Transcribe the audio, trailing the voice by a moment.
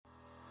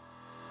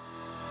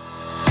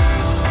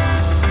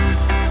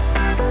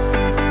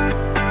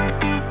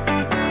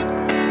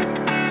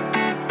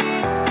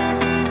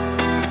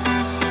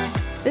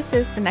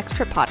is the Next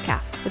Trip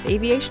podcast with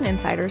aviation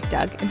insiders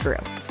Doug and Drew.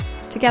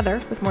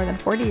 Together, with more than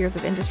 40 years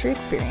of industry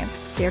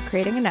experience, they are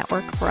creating a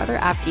network for other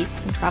app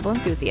geeks and travel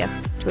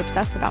enthusiasts to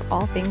obsess about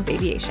all things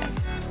aviation.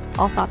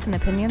 All thoughts and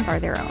opinions are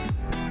their own.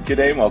 Good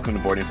day and welcome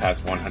to Boarding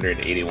Pass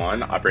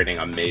 181, operating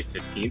on May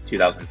 15,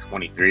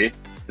 2023.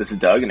 This is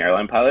Doug, an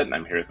airline pilot, and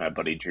I'm here with my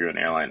buddy Drew, an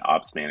airline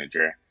ops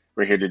manager.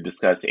 We're here to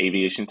discuss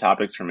aviation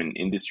topics from an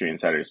industry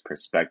insider's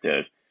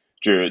perspective.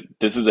 Drew,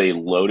 this is a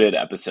loaded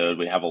episode.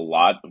 We have a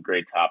lot of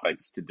great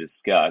topics to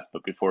discuss,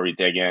 but before we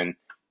dig in,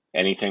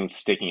 anything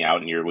sticking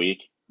out in your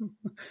week?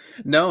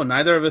 No,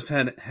 neither of us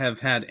have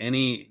had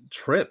any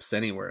trips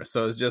anywhere,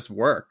 so it's just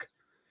work.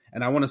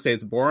 And I want to say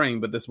it's boring,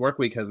 but this work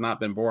week has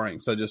not been boring.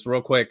 So just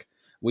real quick,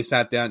 we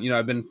sat down.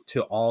 I've been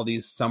to all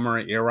these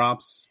summer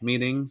AirOps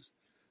meetings.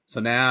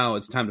 So now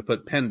it's time to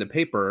put pen to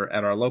paper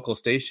at our local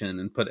station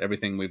and put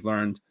everything we've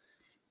learned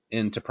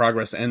into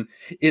progress. And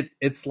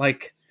it's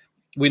like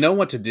we know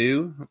what to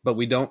do, but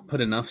we don't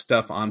put enough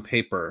stuff on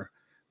paper.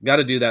 Got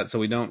to do that so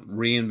we don't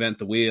reinvent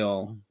the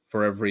wheel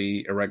for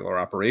every irregular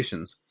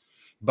operations.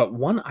 But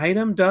one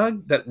item,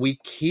 Doug, that we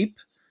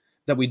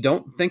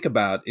don't think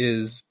about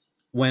is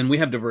when we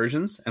have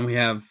diversions and we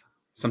have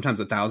sometimes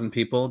 1,000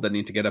 people that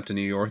need to get up to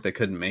New York that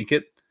couldn't make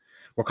it.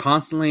 We're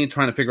constantly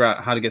trying to figure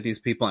out how to get these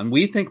people. And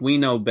we think we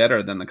know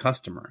better than the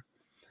customer.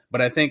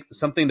 But I think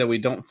something that we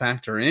don't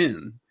factor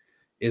in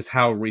is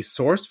how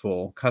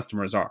resourceful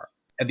customers are.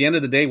 At the end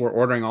of the day, we're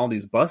ordering all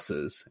these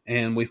buses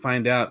and we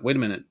find out, wait a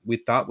minute, we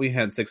thought we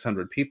had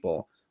 600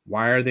 people.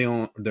 Why are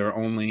there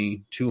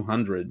only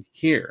 200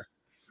 here?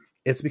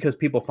 It's because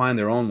people find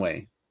their own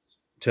way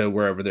to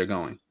wherever they're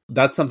going.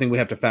 That's something we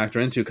have to factor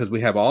into because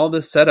we have all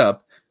this set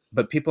up,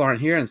 but people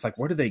aren't here. And it's like,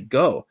 where do they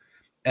go?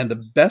 And the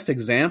best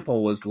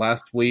example was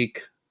last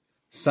week,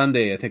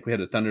 Sunday, I think we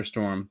had a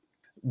thunderstorm.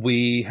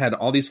 We had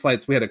all these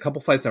flights. We had a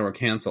couple flights that were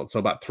canceled. So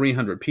about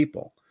 300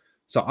 people.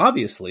 So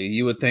obviously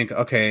you would think,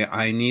 okay,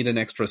 I need an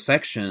extra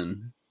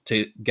section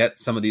to get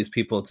some of these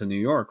people to New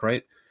York,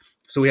 right?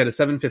 So we had a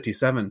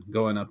 757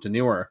 going up to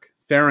Newark,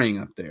 ferrying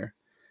up there.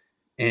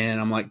 And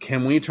I'm like,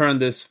 can we turn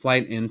this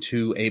flight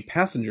into a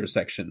passenger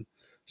section?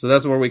 So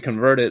that's where we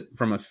convert it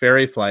from a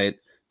ferry flight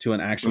to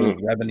an actual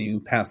revenue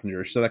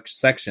passenger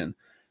section.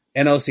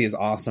 NOC is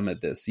awesome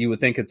at this. You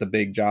would think it's a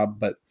big job,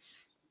 but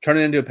turn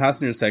it into a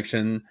passenger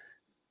section,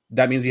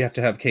 that means you have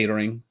to have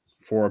catering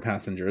for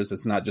passengers.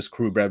 It's not just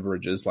crew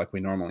beverages like we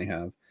normally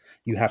have.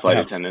 You have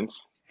flight to have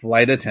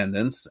flight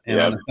attendants. And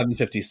on a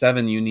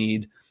 757, you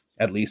need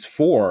at least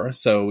 4.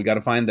 So we got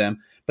to find them.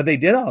 But they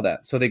did all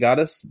that. So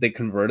they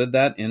converted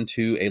that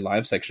into a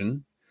live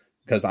section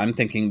because I'm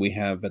thinking we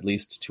have at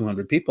least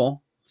 200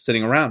 people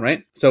sitting around,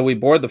 right? So we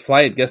board the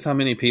flight. Guess how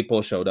many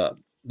people showed up?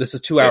 This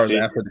is 2 hours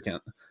after the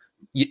count.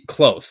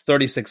 Close,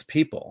 36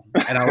 people.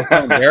 And I was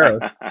so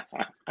embarrassed.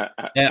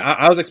 And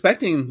I was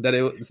expecting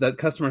that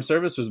customer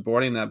service was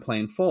boarding that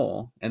plane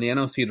full. And the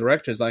NOC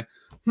director is like,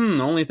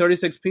 only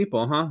 36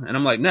 people, huh? And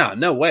I'm like,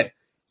 no way.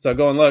 So I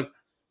go and look,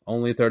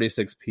 only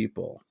 36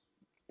 people.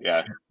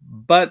 Yeah.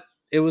 But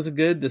it was a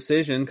good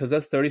decision because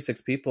that's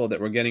 36 people that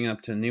were getting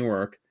up to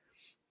Newark.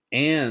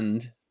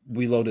 And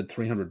we loaded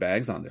 300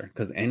 bags on there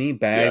because any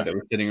bag that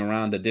was sitting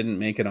around that didn't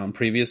make it on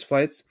previous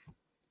flights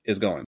is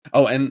going.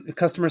 Oh, and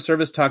customer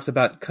service talks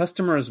about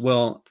customers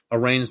will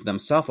arrange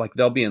themselves. Like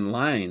they'll be in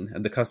line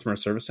at the customer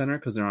service center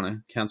because they're on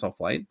a cancel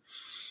flight.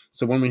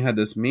 So when we had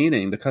this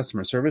meeting, the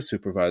customer service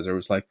supervisor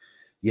was like,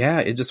 yeah,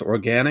 it just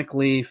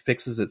organically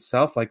fixes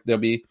itself. Like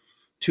there'll be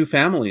 2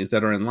 families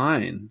that are in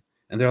line.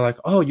 And they're like,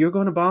 oh, you're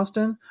going to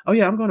Boston? Oh,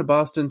 yeah, I'm going to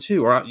Boston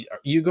too. Or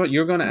you're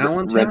going to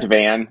Allentown? Rent a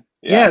van.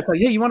 Yeah, it's like,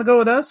 yeah, you want to go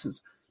with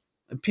us?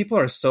 People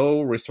are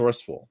so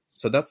resourceful.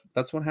 So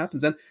that's what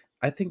happens. And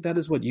I think that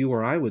is what you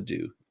or I would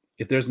do.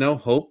 If there's no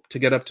hope to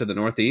get up to the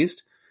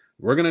Northeast,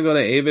 we're going to go to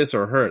Avis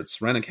or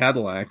Hertz, rent a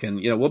Cadillac,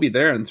 and we'll be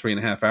there in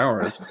 3.5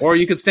 hours. Or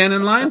you could stand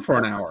in line for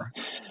an hour.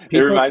 It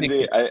reminds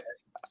me,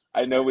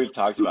 I know we've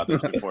talked about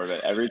this before,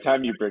 but every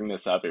time you bring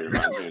this up, it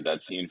reminds me of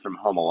that scene from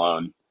Home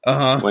Alone.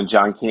 When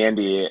John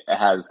Candy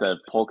has the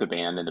polka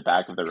band in the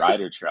back of the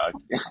Ryder truck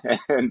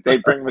and they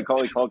bring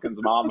Macaulay Culkin's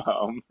mom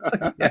home.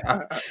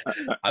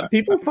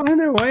 People find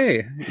their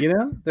way,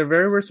 they're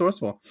very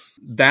resourceful.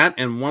 That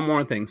and one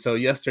more thing. So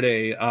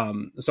yesterday,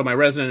 so my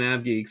resident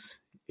av geeks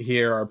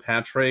here are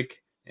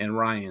Patrick and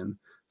Ryan.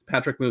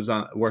 Patrick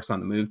works on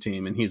the move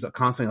team and he's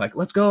constantly like,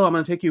 let's go. I'm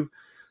going to take you.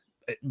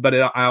 But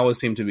I always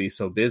seem to be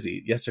so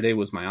busy. Yesterday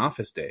was my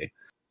office day.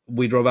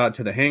 We drove out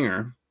to the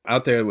hangar.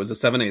 Out there was a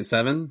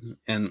 787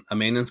 and a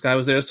maintenance guy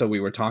was there. So we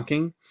were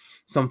talking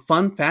some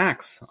fun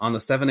facts on the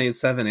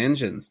 787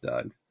 engines,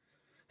 Doug.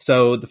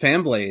 So the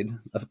fan blade,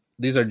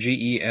 these are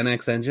GE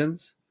NX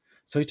engines.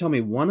 So he told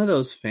me one of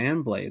those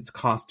fan blades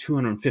cost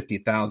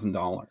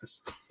 $250,000.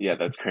 Yeah,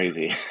 that's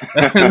crazy.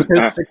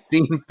 There's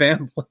 16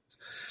 fan blades.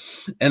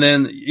 And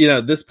then,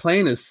 this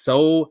plane is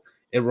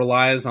it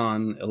relies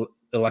on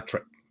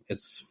electric.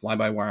 It's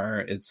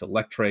fly-by-wire. It's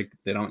electric.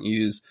 It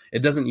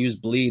doesn't use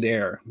bleed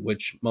air,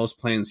 which most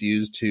planes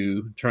use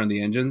to turn the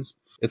engines.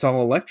 It's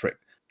all electric.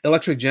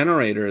 electric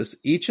generators,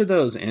 each of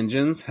those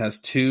engines has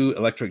 2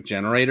 electric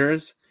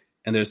generators,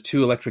 and there's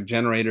 2 electric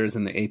generators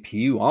in the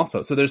APU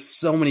also. So there's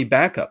so many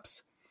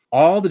backups.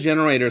 All the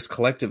generators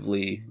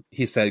collectively,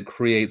 he said,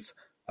 creates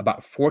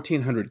about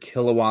 1,400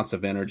 kilowatts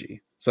of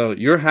energy. So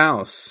your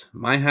house,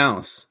 my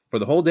house, for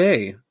the whole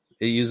day,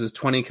 it uses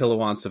 20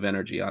 kilowatts of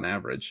energy on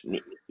average.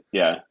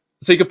 Yeah.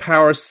 So you could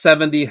power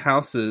 70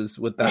 houses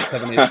with that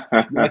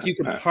 787. Like you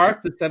could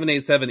park the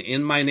 787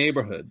 in my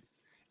neighborhood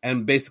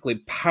and basically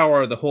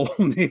power the whole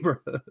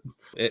neighborhood.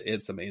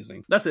 It's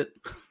amazing. That's it.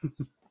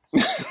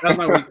 That's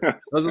my week.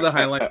 Those are the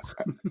highlights.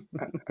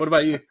 What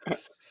about you?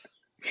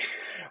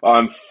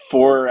 I'm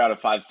 4 out of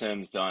 5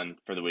 sims done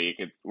for the week.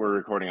 We're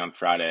recording on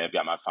Friday. I've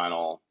got my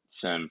final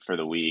sim for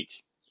the week.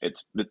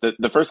 It's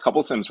the first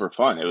couple sims were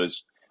fun. We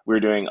were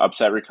doing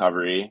upset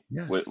recovery,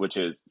 Yes. which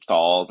is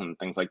stalls and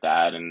things like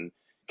that, and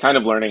kind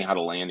of learning how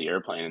to land the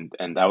airplane,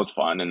 and that was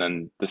fun. And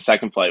then the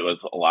second flight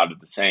was a lot of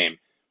the same.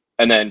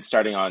 And then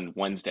starting on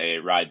Wednesday,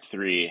 ride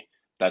 3,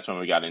 that's when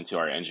we got into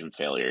our engine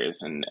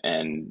failures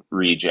and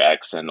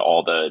rejects and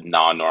all the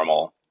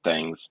non-normal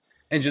things.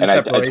 Engine And I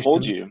separation.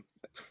 told you.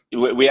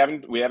 We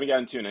haven't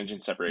gotten to an engine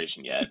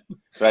separation yet,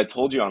 but I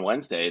told you on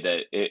Wednesday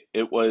that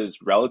it was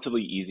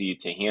relatively easy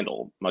to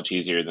handle, much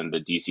easier than the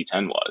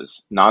DC-10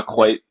 was. Not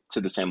quite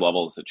to the same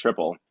level as the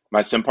triple.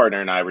 My sim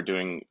partner and I were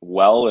doing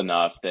well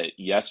enough that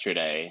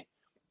yesterday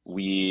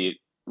we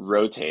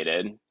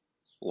rotated,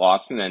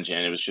 lost an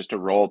engine. It was just a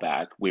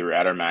rollback. We were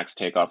at our max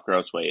takeoff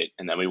gross weight,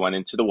 and then we went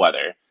into the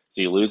weather.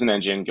 So you lose an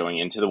engine going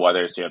into the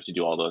weather, so you have to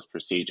do all those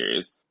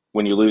procedures.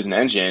 When you lose an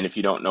engine, if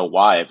you don't know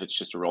why, if it's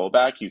just a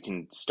rollback, you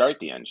can start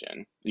the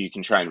engine. You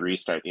can try and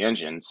restart the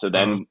engine. So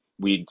then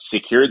we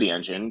secured the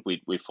engine.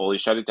 We fully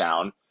shut it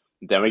down.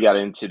 Then we got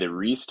into the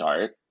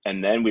restart.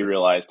 And then we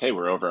realized, hey,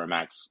 we're over our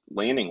max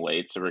landing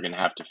weight, so we're going to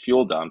have to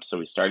fuel dump. So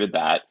we started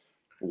that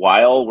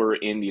while we're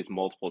in these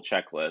multiple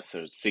checklists.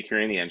 So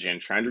securing the engine,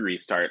 trying to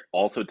restart,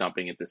 also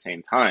dumping at the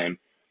same time.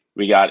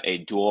 We got a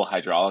dual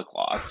hydraulic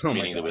loss,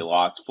 meaning that we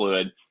lost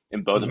fluid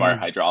in both of our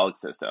hydraulic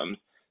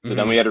systems. So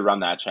then we had to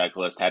run that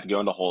checklist, had to go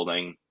into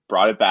holding,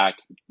 brought it back.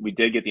 We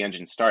did get the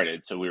engine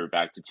started, so we were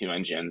back to 2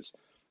 engines.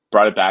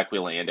 Brought it back, we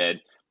landed.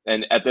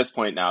 And at this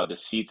point now, the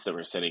seats that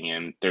we're sitting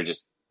in,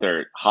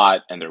 they're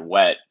hot and they're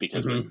wet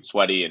because we're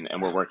sweaty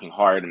and we're working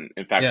hard. And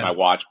in fact, my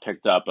watch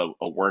picked up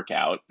a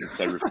workout and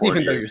said,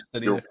 record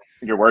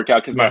your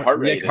workout because my heart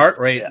rate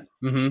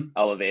is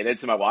elevated.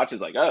 So my watch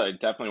is like, oh, it's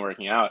definitely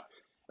working out.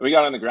 And we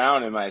got on the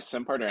ground and my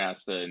sim partner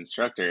asked the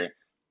instructor,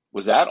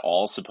 was that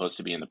all supposed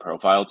to be in the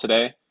profile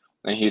today?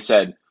 And he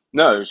said,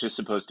 no, it was just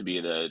supposed to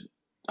be the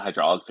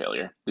hydraulic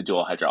failure, the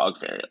dual hydraulic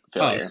failure.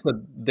 Oh, so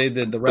they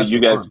did the rest.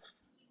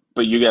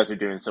 But you guys are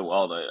doing so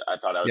well that I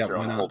thought I would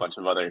throw in a whole bunch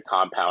of other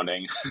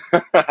compounding.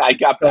 I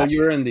got back.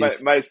 You're in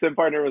these. My sim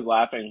partner was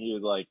laughing. He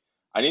was like,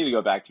 I need to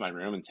go back to my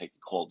room and take a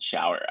cold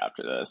shower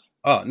after this.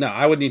 Oh, no,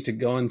 I would need to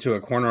go into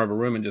a corner of a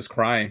room and just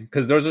cry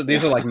because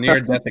these are like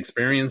near-death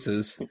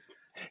experiences. Right?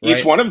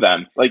 Each one of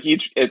them.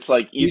 Each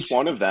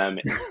one of them.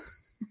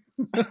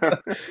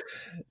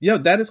 Yeah,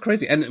 that is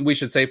crazy. And we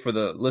should say for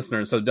the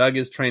listeners, so Doug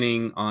is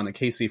training on a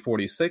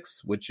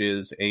KC-46, which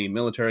is a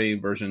military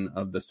version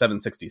of the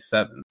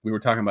 767. We were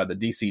talking about the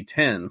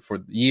DC-10 for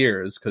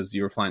years because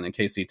you were flying a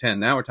KC-10.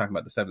 Now we're talking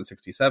about the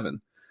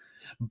 767.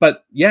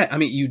 But yeah, I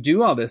mean, you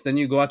do all this, then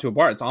you go out to a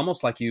bar. It's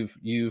almost like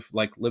you've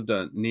like lived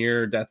a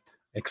near-death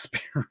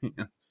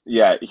experience.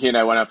 Yeah, he and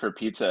I went out for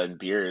pizza and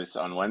beers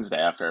on Wednesday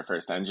after our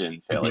first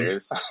engine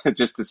failures,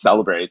 just to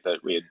celebrate that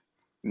we had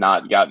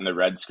not gotten the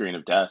red screen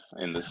of death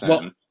in the sim.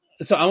 Well,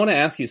 so I want to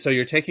ask you, so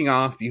you're taking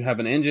off, you have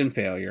an engine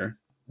failure.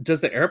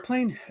 Does the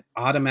airplane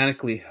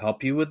automatically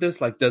help you with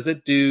this? Like, does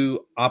it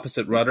do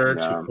opposite rudder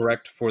to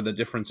correct for the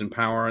difference in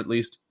power at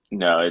least?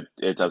 No,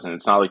 it doesn't.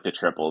 It's not like the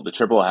triple. The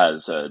triple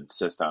has a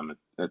system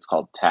that's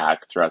called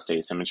TAC, thrust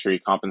asymmetry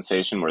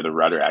compensation, where the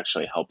rudder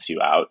actually helps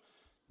you out.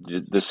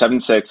 The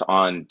 7.6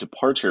 on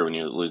departure, when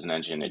you lose an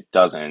engine, it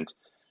doesn't.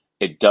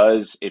 It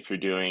does if you're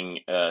doing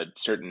a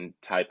certain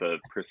type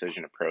of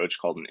precision approach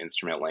called an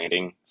instrument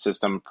landing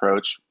system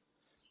approach.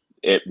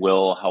 It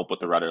will help with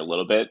the rudder a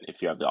little bit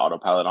if you have the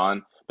autopilot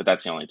on, but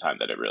that's the only time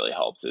that it really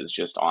helps is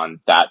just on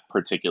that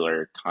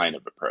particular kind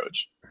of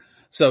approach.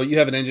 So you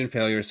have an engine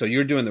failure, so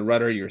you're doing the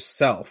rudder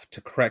yourself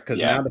to correct,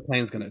 because now the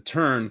plane's going to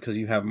turn because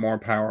you have more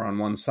power on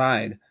one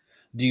side.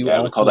 Do you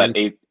we call that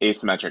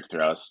asymmetric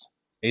thrust.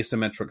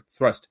 Asymmetric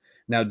thrust.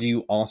 Now, do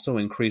you also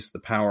increase the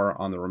power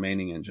on the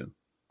remaining engine?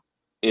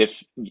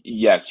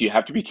 Yes, you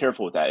have to be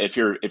careful with that. If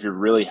you're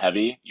really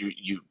heavy,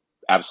 you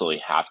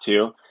absolutely have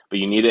to, but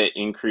you need to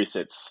increase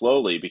it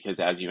slowly because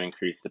as you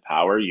increase the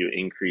power, you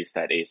increase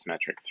that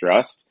asymmetric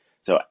thrust.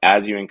 So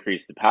as you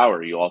increase the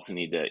power, you also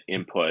need to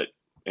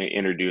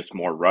introduce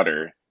more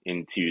rudder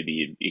into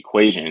the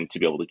equation to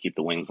be able to keep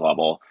the wings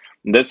level.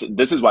 And this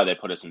is why they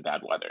put us in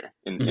bad weather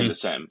in the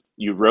sim.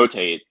 You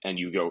rotate and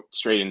you go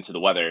straight into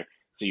the weather,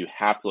 so you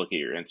have to look at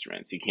your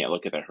instruments. You can't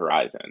look at the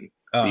horizon.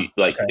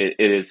 It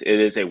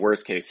is a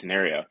worst case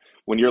scenario.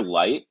 When you're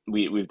light,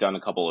 we've done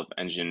a couple of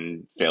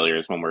engine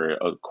failures when we're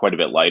quite a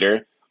bit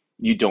lighter.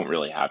 you don't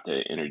really have to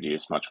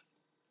introduce much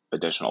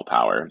additional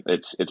power.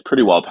 It's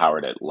pretty well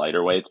powered at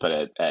lighter weights,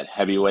 but at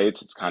heavy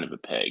weights, it's kind of a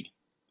pig,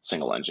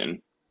 single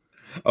engine.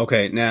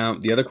 Okay, now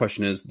the other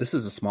question is: this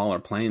is a smaller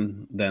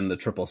plane than the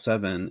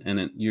 777,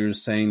 and you're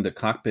saying the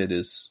cockpit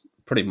is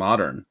pretty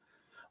modern.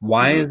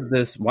 Why hmm is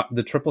this?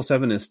 The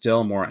 777 is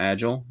still more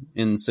agile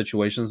in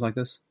situations like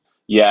this?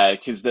 Yeah,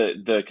 because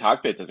the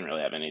cockpit doesn't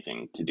really have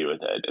anything to do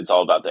with it. It's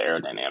all about the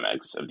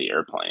aerodynamics of the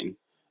airplane.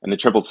 And the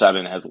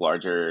 777 has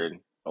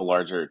a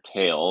larger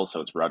tail, so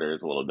its rudder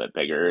is a little bit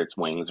bigger. Its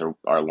wings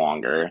are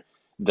longer.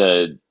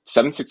 The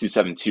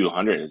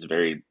 767-200 is a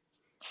very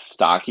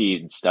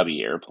stocky,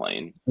 stubby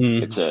airplane.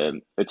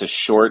 Mm. It's a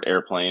short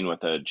airplane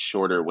with a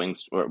shorter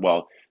wings.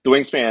 Well, the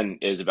wingspan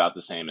is about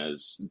the same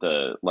as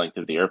the length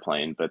of the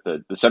airplane, but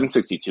the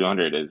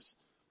 760-200 is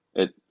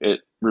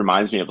it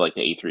reminds me of like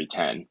the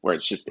A310, where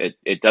it's just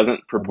it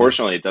doesn't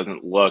proportionally it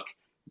doesn't look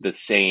the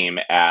same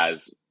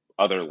as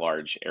other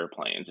large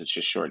airplanes. It's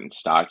just short and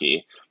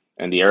stocky,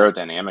 and the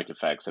aerodynamic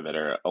effects of it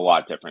are a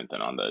lot different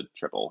than on the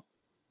triple.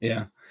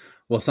 Yeah.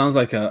 Well, it sounds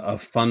like a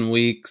fun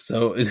week.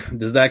 So,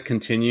 does that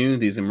continue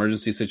these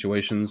emergency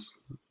situations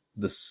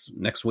this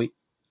next week?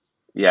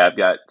 Yeah, I've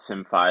got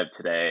Sim 5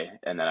 today,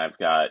 and then I've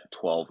got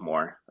 12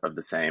 more of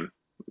the same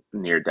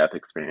near death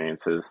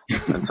experiences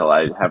until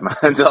I have my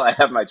until I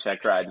have my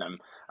check ride and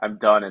I'm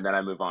done, and then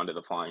I move on to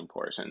the flying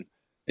portion.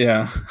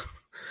 Yeah.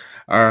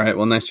 All right.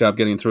 Well, nice job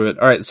getting through it.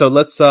 All right. So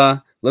let's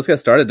get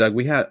started, Doug.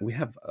 We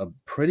have a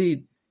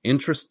pretty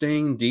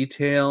interesting,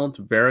 detailed,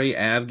 very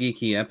av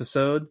geeky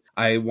episode.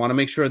 I want to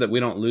make sure that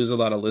we don't lose a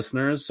lot of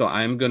listeners, so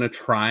I'm going to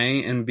try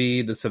and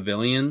be the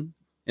civilian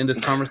in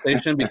this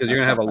conversation because you're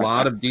going to have a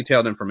lot of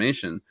detailed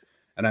information,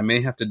 and I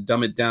may have to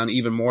dumb it down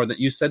even more. That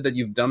you said that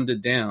you've dumbed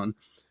it down.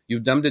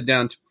 You've dumbed it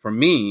down for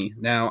me.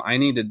 Now I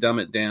need to dumb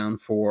it down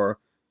for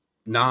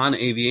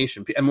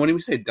non-aviation. And when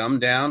we say dumb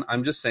down,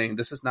 I'm just saying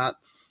this is not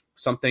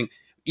something,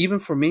 even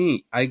for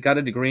me, I got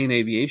a degree in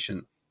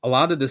aviation. A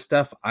lot of this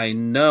stuff I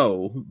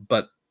know,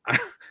 but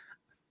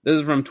this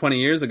is from 20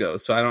 years ago,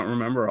 so I don't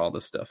remember all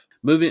this stuff.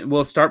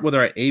 We'll start with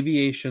our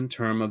aviation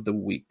term of the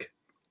week,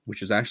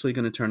 which is actually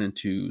going to turn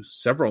into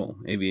several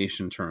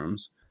aviation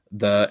terms.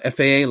 The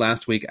FAA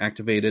last week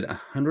activated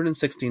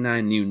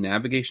 169 new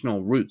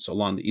navigational routes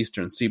along the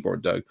eastern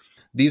seaboard, Doug.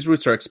 These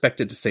routes are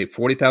expected to save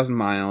 40,000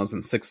 miles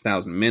and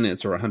 6,000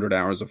 minutes or 100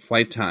 hours of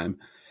flight time.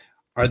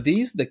 Are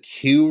these the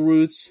Q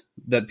routes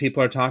that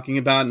people are talking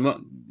about? And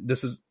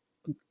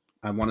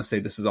I want to say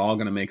this is all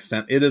going to make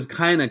sense. It is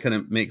kind of going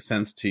to make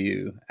sense to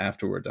you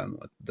after we're done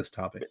with this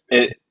topic.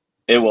 It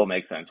will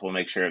make sense. We'll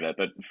make sure of it.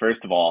 But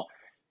first of all,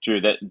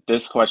 Drew, that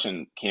this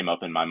question came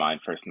up in my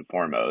mind first and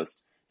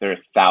foremost. There are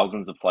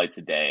thousands of flights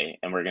a day,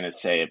 and we're going to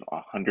save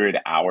 100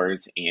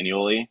 hours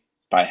annually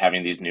by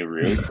having these new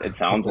routes. It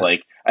sounds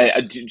like,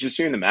 just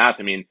doing the math,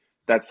 I mean,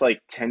 that's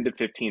like 10 to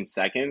 15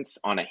 seconds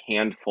on a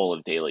handful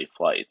of daily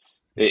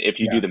flights, if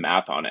you Yeah. do the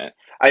math on it.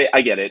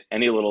 I get it.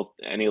 Any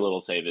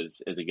little save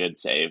is a good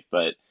save.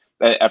 But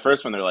at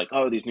first, when they're like,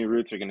 oh, these new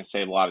routes are going to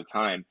save a lot of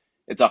time,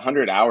 it's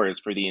 100 hours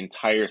for the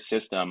entire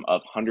system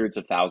of hundreds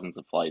of thousands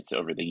of flights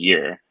over the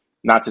year.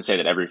 Not to say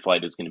that every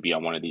flight is going to be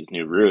on one of these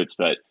new routes,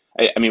 but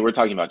I mean, we're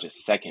talking about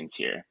just seconds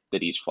here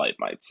that each flight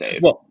might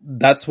save. Well,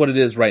 that's what it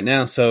is right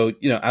now. So,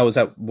 I was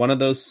at one of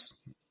those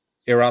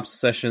AirOps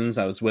sessions.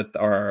 I was with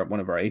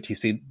one of our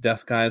ATC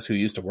desk guys who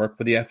used to work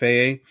for the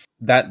FAA.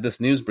 This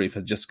news brief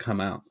had just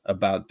come out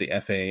about the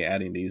FAA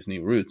adding these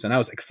new routes, and I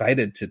was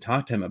excited to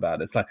talk to him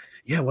about it. It's like,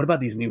 yeah, what about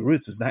these new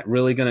routes? Is that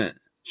really going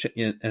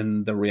to?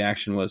 And the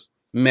reaction was,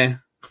 meh.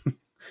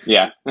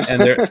 Yeah. And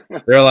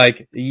they're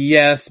like,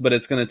 yes, but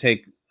it's going to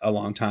take a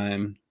long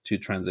time to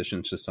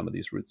transition to some of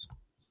these routes.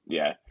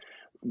 Yeah.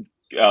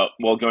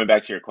 Well, going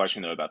back to your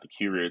question, though, about the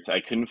Q routes, I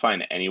couldn't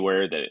find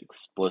anywhere that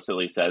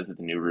explicitly says that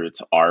the new routes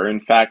are,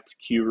 in fact,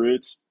 Q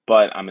routes,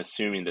 but I'm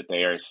assuming that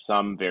they are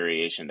some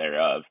variation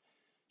thereof.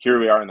 Here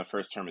we are in the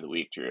first term of the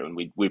week, Drew, and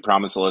we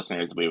promised the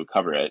listeners that we would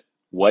cover it.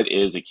 What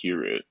is a Q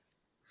route?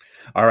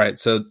 All right.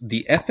 So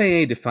the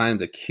FAA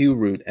defines a Q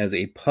route as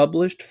a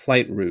published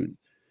flight route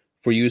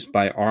for use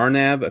by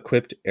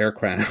RNAV-equipped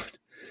aircraft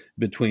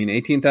between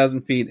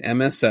 18,000 feet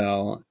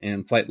MSL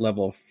and flight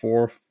level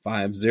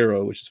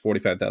 450, which is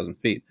 45,000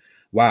 feet.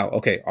 Wow.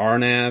 Okay.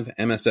 RNAV,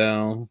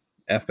 MSL,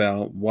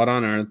 FL, what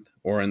on earth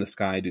or in the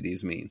sky do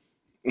these mean?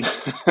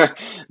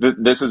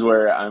 This is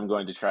where I'm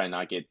going to try and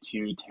not get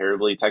too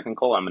terribly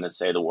technical. I'm going to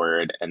say the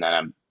word, and then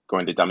I'm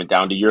going to dumb it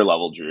down to your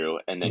level, Drew,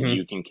 and then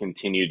you can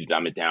continue to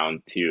dumb it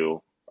down to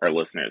our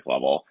listeners'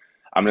 level.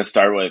 I'm going to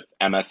start with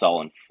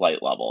MSL and flight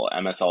level.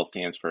 MSL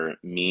stands for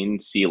mean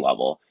sea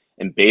level,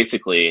 and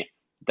basically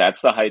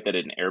that's the height that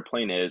an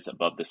airplane is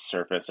above the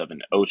surface of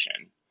an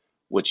ocean,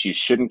 which you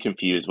shouldn't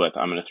confuse with,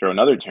 I'm going to throw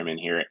another term in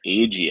here,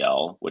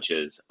 AGL, which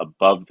is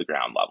above the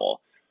ground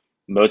level.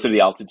 Most of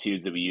the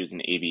altitudes that we use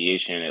in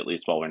aviation, at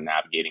least while we're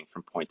navigating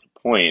from point to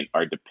point,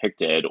 are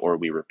depicted or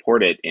we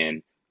report it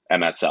in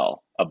MSL,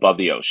 above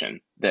the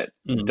ocean. That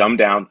dumb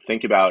down,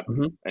 think about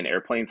an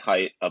airplane's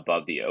height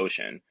above the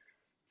ocean.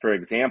 For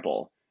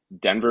example,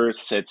 Denver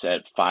sits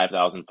at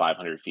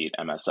 5,500 feet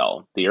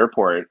MSL. The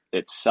airport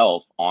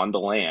itself on the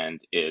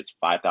land is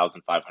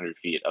 5,500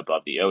 feet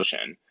above the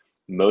ocean.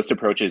 Most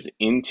approaches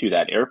into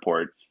that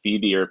airport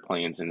feed the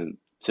airplanes into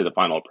the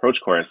final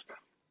approach course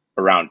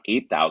around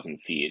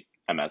 8,000 feet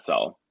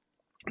MSL.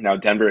 Now,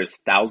 Denver is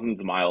thousands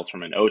of miles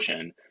from an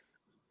ocean,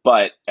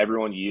 but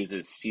everyone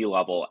uses sea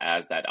level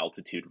as that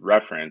altitude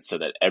reference so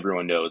that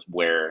everyone knows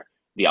where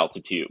the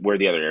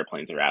other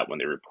airplanes are at when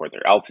they report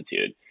their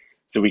altitude.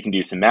 So we can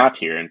do some math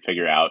here and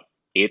figure out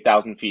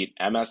 8,000 feet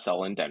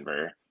MSL in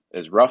Denver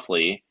is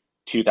roughly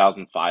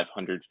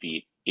 2,500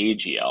 feet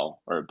AGL,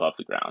 or above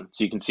the ground.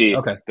 So you can see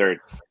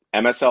they're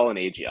MSL and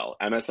AGL.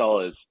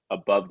 MSL is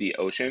above the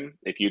ocean.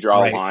 If you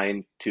draw a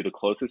line to the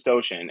closest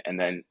ocean and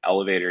then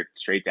elevator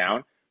straight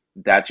down,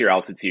 that's your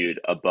altitude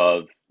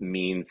above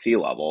mean sea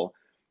level.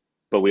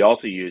 But we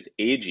also use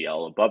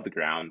AGL, above the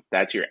ground.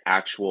 That's your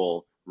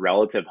actual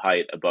relative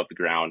height above the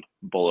ground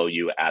below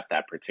you at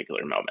that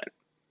particular moment.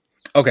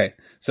 Okay,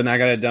 so now I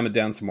got to dumb it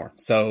down some more.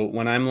 So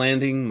when I'm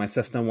landing my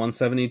Cessna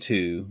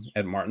 172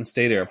 at Martin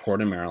State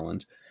Airport in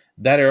Maryland,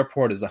 that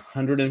airport is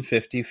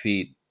 150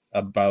 feet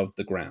above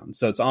the ground.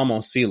 So it's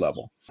almost sea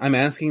level. I'm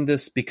asking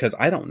this because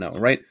I don't know,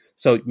 right?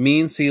 So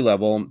mean sea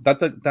level,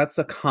 that's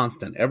a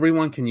constant.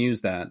 Everyone can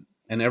use that,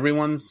 and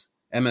everyone's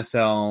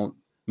MSL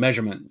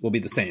measurement will be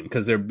the same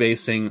because they're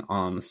basing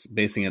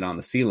it on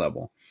the sea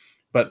level.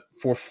 But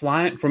for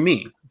flying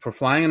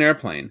an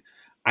airplane,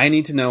 I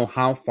need to know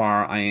how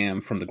far I am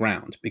from the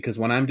ground, because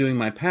when I'm doing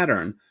my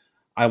pattern,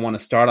 I want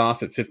to start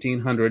off at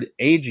 1,500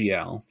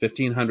 AGL,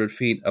 1,500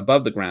 feet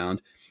above the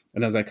ground.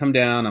 And as I come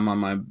down, I'm on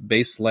my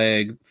base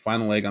leg,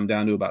 final leg, I'm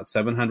down to about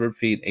 700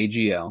 feet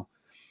AGL.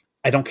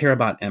 I don't care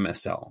about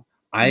MSL.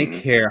 I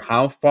care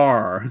how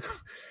far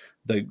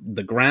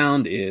the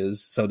ground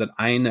is so that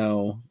I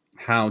know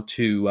how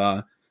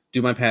to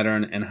do my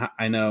pattern, and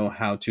I know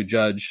how to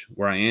judge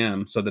where I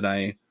am so that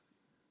I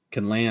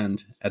can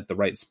land at the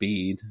right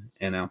speed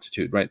and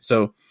altitude, right?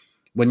 So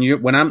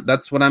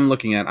that's what I'm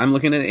looking at. I'm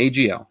looking at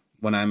AGL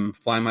when I'm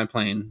flying my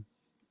plane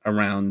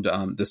around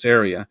this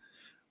area.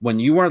 When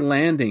you are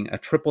landing a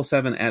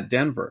 777 at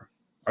Denver,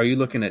 are you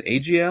looking at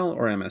AGL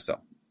or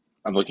MSL?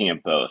 I'm looking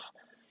at both.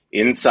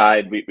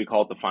 Inside, we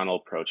call it the final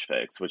approach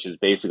fix, which is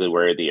basically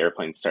where the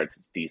airplane starts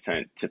its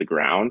descent to the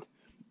ground.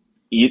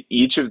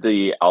 Each of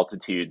the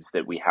altitudes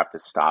that we have to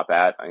stop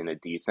at in a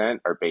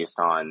descent are based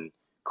on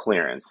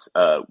clearance,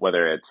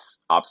 whether it's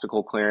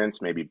obstacle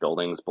clearance, maybe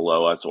buildings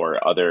below us,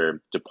 or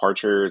other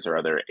departures or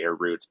other air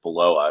routes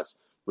below us.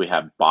 We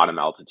have bottom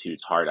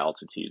altitudes, hard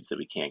altitudes that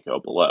we can't go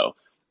below.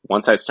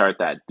 Once I start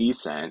that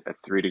descent, a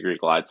 3-degree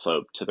glide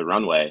slope to the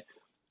runway,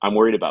 I'm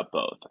worried about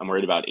both. I'm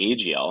worried about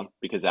AGL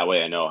because that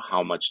way I know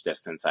how much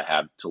distance I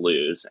have to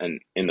lose.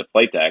 And in the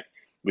flight deck,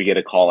 we get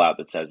a call out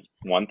that says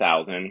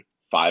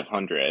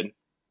 1,500,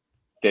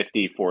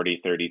 50,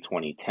 40, 30,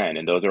 20, 10.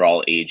 And those are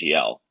all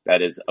AGL.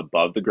 That is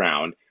above the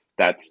ground.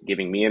 That's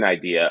giving me an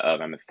idea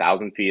of I'm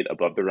 1,000 feet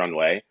above the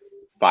runway,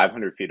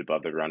 500 feet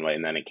above the runway,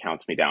 and then it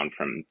counts me down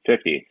from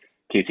 50.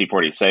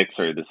 KC-46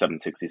 or the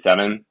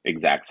 767,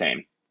 exact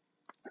same.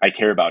 I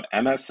care about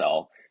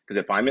MSL because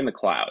if I'm in the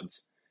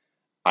clouds,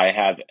 I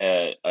have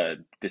a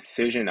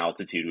decision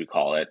altitude, we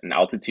call it, an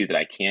altitude that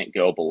I can't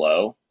go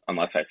below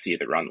unless I see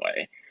the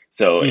runway.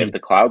 So if the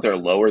clouds are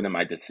lower than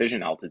my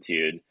decision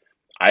altitude,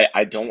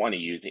 I don't want to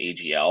use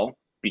AGL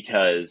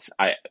because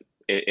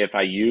if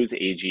I use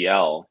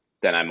AGL,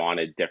 then I'm on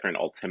a different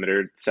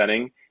altimeter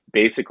setting.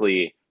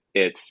 Basically,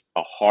 it's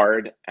a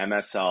hard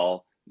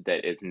MSL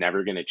that is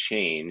never going to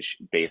change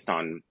based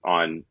on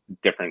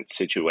different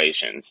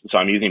situations. So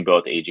I'm using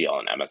both AGL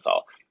and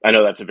MSL. I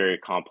know that's a very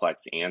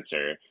complex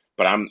answer,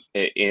 but I'm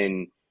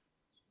in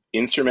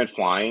instrument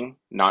flying,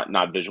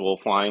 not visual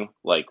flying,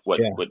 like what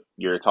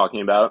you're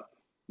talking about.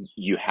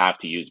 You have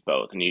to use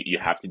both, and you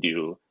have to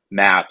do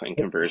math and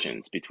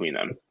conversions between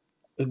them.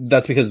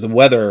 That's because the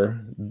weather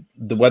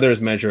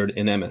is measured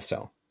in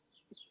MSL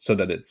so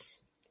that it's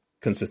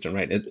consistent,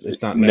 right?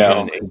 It's not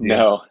measured in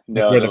AGL.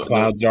 No. Where the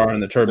clouds are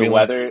and the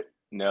turbulence.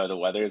 The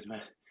weather is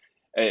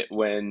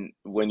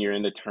when you're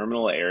in the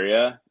terminal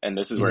area, and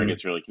this is where it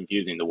gets really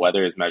confusing. The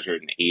weather is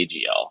measured in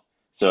AGL.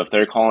 So if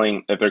they're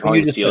calling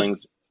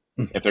ceilings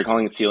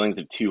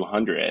of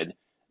 200,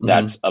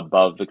 that's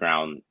above the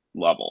ground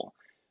level.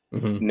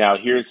 Now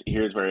here's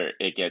where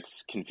it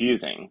gets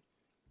confusing.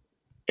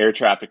 Air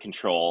traffic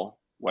control,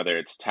 whether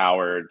it's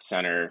tower,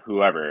 center,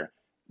 whoever,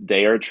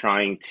 they are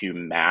trying to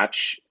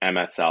match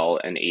MSL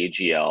and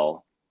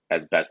AGL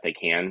as best they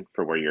can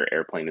for where your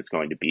airplane is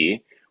going to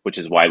be, which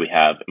is why we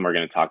have, and we're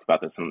going to talk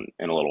about this in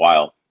a little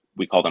while,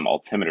 we call them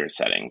altimeter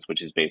settings,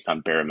 which is based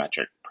on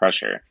barometric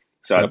pressure.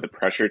 So as the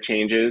pressure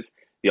changes,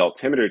 the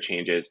altimeter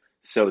changes,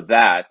 so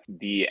that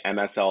the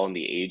MSL and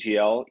the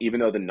AGL, even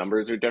though the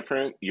numbers are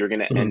different, you're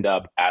going to end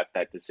up at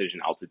that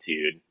decision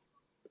altitude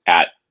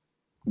at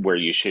where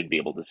you should be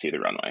able to see the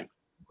runway.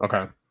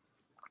 Okay.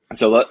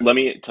 So let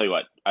me tell you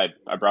what, I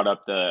brought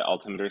up the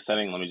altimeter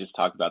setting. Let me just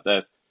talk about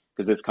this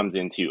because this comes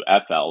into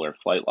FL, or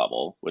flight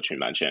level, which we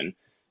mentioned.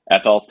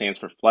 FL stands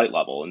for flight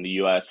level. In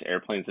the US,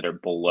 airplanes that are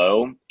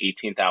below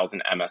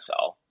 18,000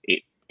 MSL,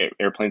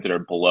 airplanes that are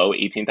below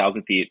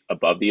 18,000 feet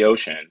above the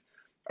ocean,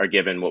 are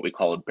given what we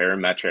call a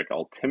barometric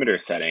altimeter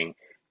setting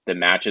that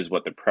matches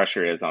what the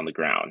pressure is on the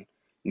ground.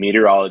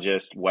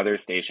 Meteorologists, weather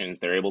stations,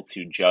 they're able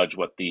to judge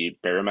what the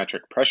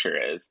barometric pressure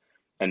is,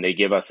 and they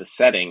give us a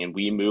setting, and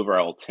we move our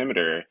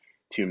altimeter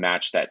to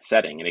match that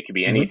setting. And it could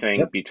be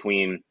anything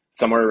between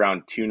somewhere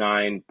around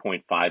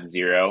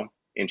 29.50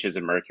 inches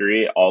of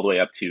mercury all the way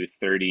up to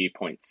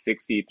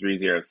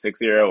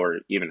 30.60, or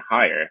even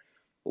higher.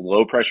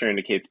 Low pressure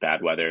indicates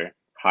bad weather.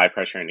 High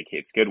pressure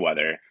indicates good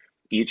weather.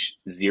 Each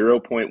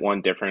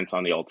 0.1 difference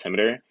on the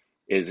altimeter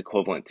is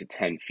equivalent to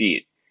 10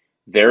 feet.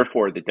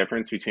 Therefore, the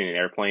difference between an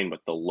airplane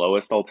with the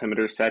lowest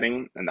altimeter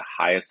setting and the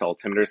highest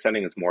altimeter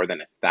setting is more than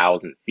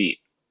 1,000 feet.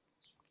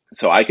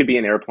 So I could be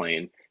an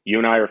airplane. You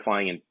and I are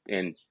flying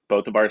in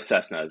both of our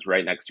Cessnas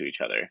right next to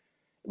each other.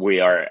 We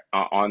are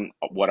on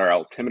what our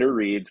altimeter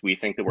reads. We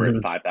think that we're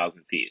at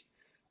 5,000 feet.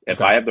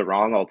 If I have the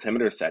wrong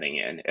altimeter setting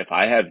in, if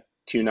I have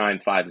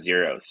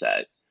 2950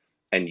 set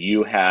and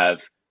you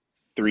have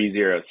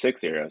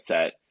 3060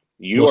 set,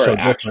 you are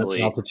actually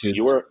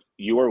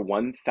you are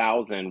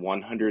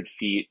 1,100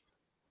 feet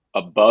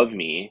above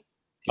me,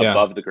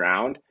 above the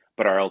ground,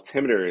 but our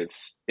altimeter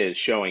is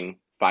showing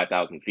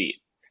 5,000 feet.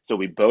 So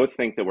we both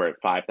think that we're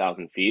at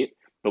 5,000 feet,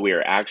 but we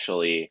are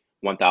actually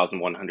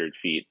 1,100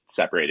 feet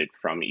separated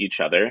from each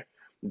other.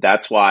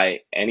 That's why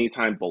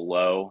anytime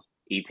below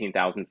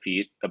 18,000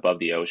 feet above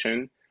the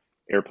ocean,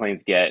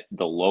 airplanes get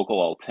the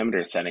local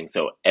altimeter setting.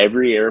 So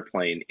every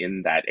airplane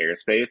in that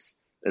airspace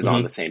is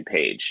on the same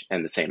page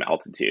and the same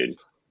altitude.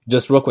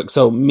 Just real quick.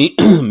 So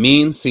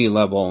mean sea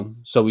level,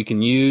 so we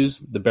can use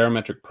the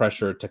barometric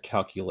pressure to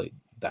calculate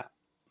that,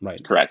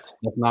 right? Correct.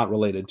 That's not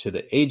related to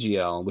the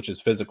AGL, which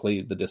is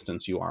physically the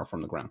distance you are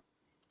from the ground.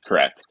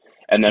 Correct.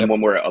 And then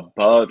when we're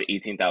above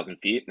 18,000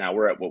 feet, now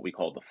we're at what we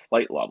call the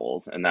flight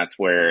levels. And that's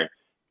where,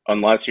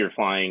 unless you're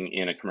flying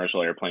in a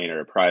commercial airplane or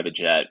a private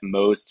jet,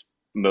 most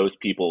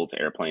people's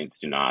airplanes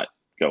do not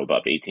go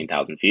above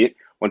 18,000 feet.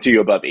 Once you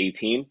go above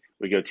 18,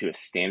 we go to a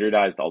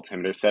standardized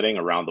altimeter setting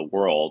around the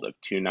world of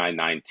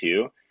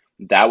 2992.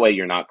 That way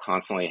you're not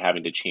constantly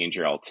having to change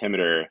your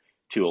altimeter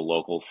to a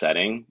local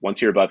setting.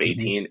 Once you're above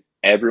 18,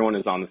 everyone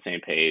is on the same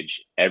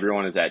page.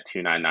 Everyone is at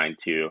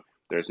 2992.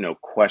 There's no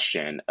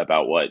question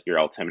about what your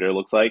altimeter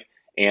looks like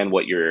and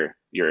what your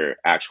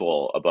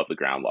actual above the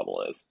ground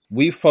level is.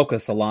 We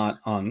focus a lot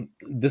on,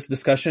 this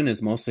discussion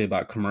is mostly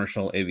about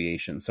commercial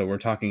aviation. So we're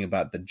talking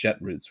about the jet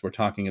routes. We're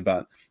talking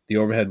about the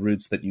overhead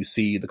routes that you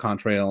see, the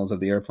contrails of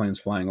the airplanes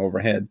flying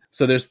overhead.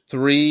 So there's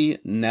 3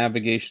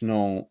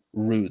 navigational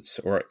routes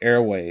or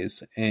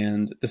airways.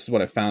 And this is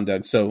what I found,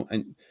 Doug. So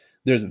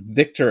there's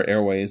Victor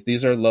Airways.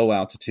 These are low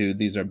altitude.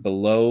 These are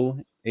below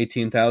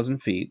 18,000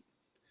 feet.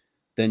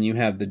 Then you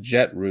have the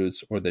jet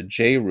routes or the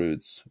J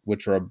routes,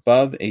 which are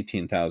above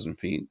 18,000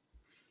 feet.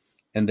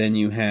 And then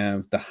you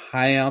have the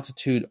high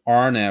altitude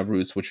RNAV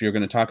routes, which you're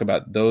going to talk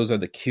about. Those are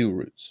the Q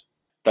routes.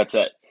 That's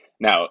it.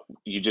 Now,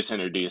 you just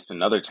introduced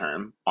another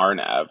term,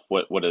 RNAV.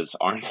 What does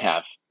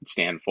RNAV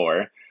stand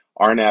for?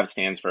 RNAV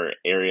stands for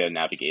area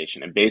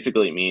navigation. And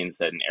basically it means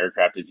that an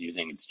aircraft is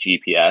using its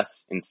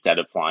GPS instead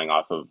of flying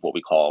off of what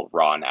we call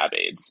raw nav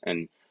aids.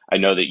 And I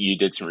know that you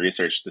did some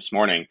research this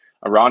morning.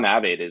 A raw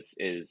nav aid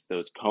is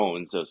those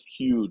cones, those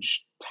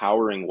huge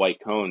towering white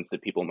cones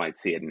that people might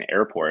see at an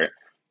airport.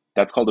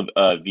 That's called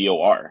a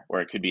VOR,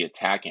 or it could be a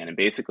TACAN. And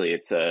basically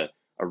it's a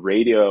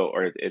radio,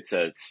 or it's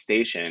a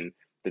station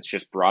that's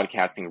just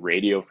broadcasting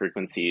radio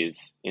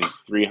frequencies in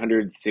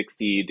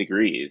 360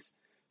 degrees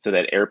so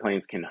that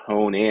airplanes can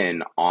hone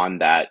in on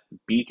that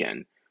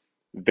beacon.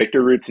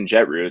 Victor routes and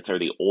jet routes are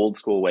the old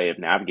school way of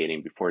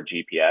navigating before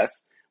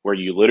GPS, where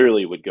you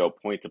literally would go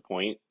point to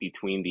point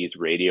between these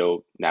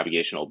radio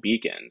navigational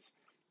beacons.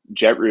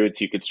 Jet routes,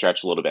 you could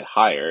stretch a little bit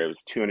higher. It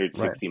was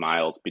 260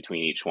 miles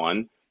between each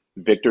one.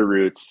 Victor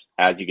routes,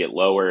 as you get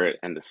lower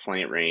and the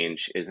slant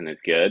range isn't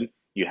as good,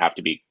 you have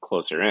to be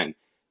closer in.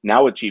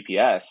 Now with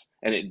GPS,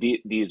 and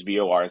these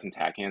VORs and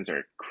TACANs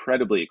are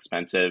incredibly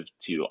expensive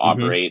to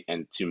operate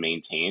and to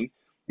maintain.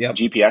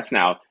 GPS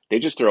now, they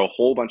just throw a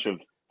whole bunch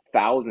of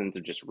thousands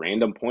of just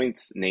random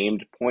points,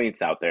 named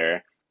points out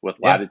there with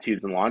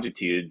latitudes and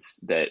longitudes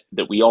that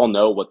we all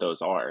know what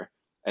those are.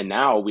 And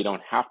now we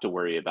don't have to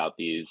worry about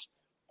these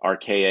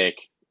archaic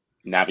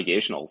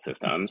navigational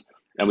systems,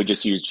 and we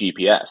just use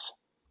GPS.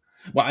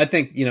 Well, I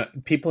think,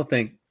 people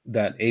think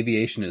that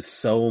aviation is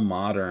so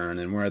modern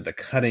and we're at the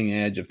cutting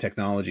edge of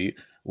technology.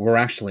 We're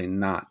actually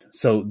not.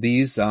 So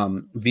these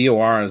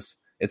VORs,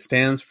 it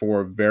stands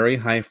for Very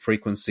High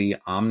Frequency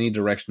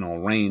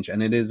Omnidirectional Range,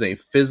 and it is a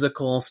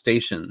physical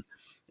station.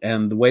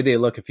 And the way they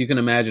look, if you can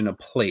imagine a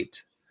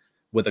plate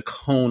with a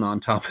cone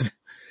on top of it,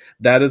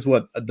 that is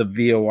what the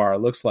VOR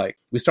looks like.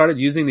 We started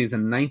using these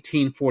in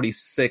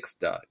 1946,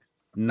 Doug.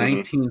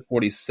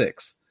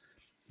 1946.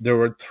 There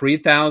were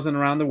 3,000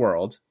 around the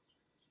world,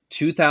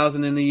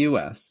 2,000 in the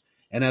U.S.,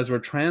 And as we're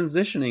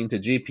transitioning to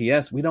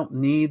GPS, we don't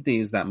need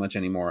these that much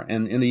anymore.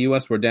 And in the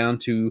US, we're down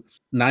to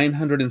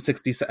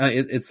 960.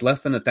 It's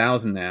less than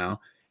 1,000 now,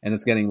 and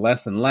it's getting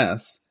less and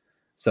less.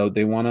 So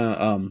they want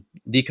to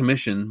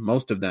decommission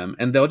most of them,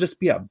 and they'll just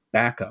be a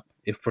backup.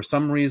 If for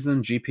some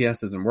reason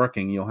GPS isn't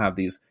working, you'll have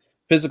these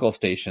physical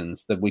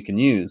stations that we can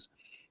use.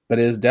 But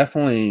it is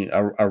definitely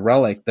a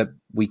relic that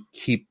we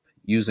keep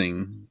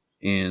using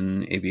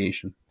in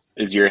aviation.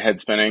 Is your head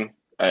spinning?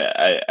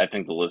 I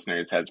think the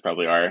listeners' heads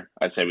probably are.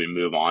 I say we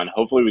move on.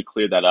 Hopefully we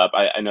cleared that up.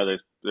 I know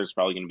there's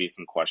probably going to be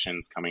some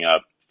questions coming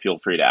up. Feel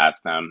free to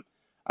ask them.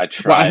 I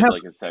tried,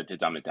 like I said, to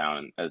dumb it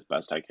down as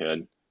best I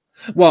could.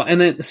 Well, and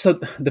then so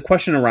the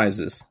question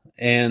arises,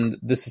 and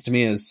this is to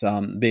me as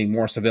being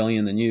more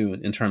civilian than you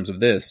in terms of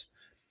this.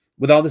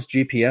 With all this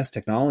GPS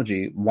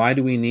technology, why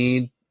do we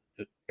need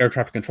air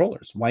traffic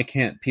controllers? Why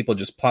can't people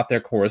just plot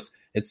their course?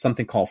 It's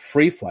something called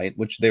free flight,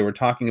 which they were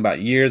talking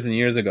about years and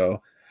years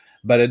ago,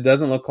 but it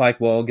doesn't look like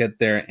we'll get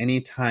there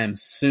anytime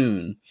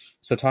soon.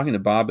 So talking to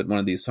Bob at one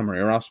of these summer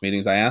air ops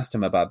meetings, I asked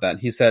him about that.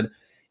 He said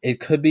it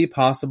could be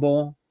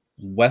possible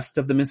west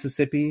of the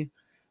Mississippi,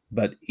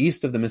 but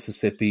east of the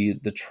Mississippi,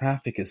 the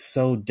traffic is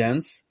so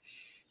dense.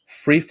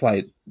 Free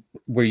flight,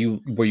 where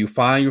you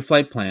file your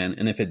flight plan,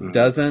 and if it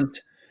doesn't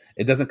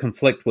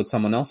conflict with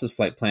someone else's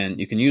flight plan,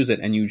 you can use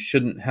it, and you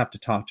shouldn't have to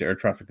talk to air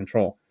traffic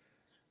control.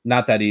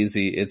 Not that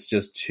easy. It's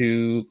just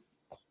too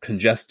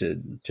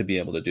congested to be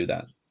able to do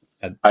that.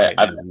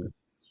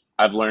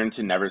 I've learned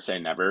to never say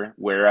never.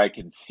 Where I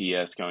could see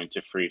us going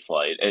to free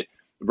flight,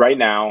 right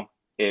now,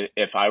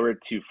 if I were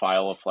to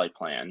file a flight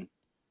plan,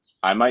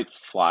 I might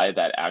fly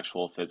that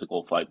actual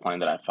physical flight plan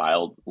that I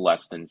filed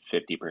less than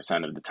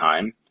 50% of the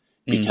time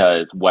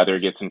because weather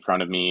gets in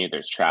front of me,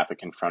 there's traffic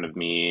in front of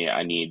me,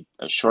 I need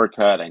a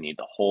shortcut, I need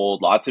to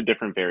hold, lots of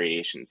different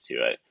variations to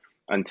it.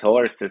 Until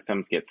our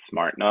systems get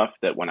smart enough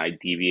that when I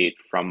deviate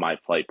from my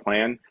flight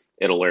plan,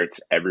 it alerts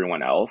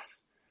everyone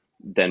else,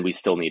 then we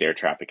still need air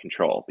traffic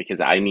control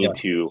because I need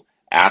to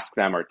ask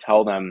them or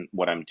tell them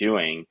what I'm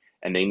doing,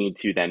 and they need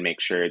to then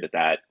make sure that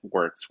that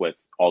works with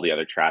all the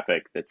other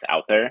traffic that's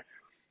out there.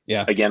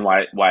 Yeah. Again,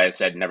 why I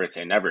said never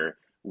say never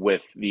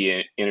with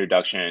the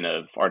introduction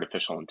of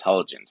artificial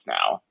intelligence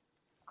now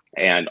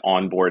and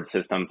onboard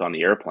systems on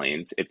the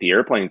airplanes. If the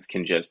airplanes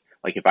can just,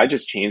 like, if I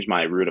just change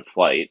my route of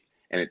flight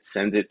and it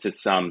sends it to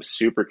some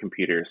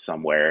supercomputer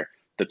somewhere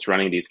that's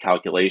running these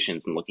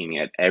calculations and looking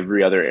at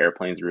every other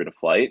airplane's route of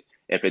flight,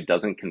 if it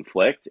doesn't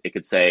conflict, it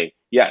could say,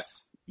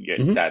 yes,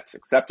 that's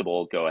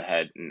acceptable, go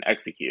ahead and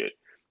execute.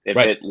 If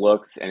it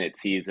looks and it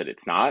sees that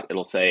it's not,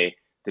 it'll say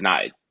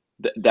denied.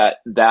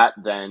 That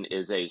then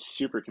is a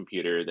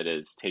supercomputer that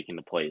is taking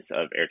the place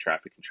of air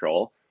traffic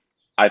control.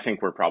 I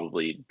think we're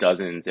probably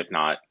dozens, if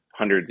not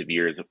hundreds of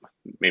years,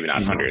 maybe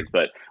not hundreds,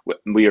 but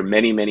we are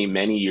many, many,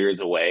 many years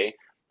away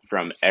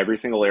from every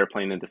single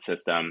airplane in the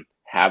system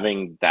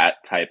having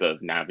that type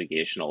of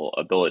navigational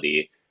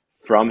ability,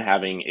 from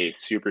having a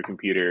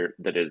supercomputer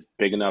that is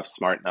big enough,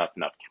 smart enough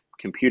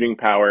computing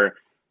power,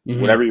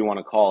 whatever you want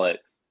to call it,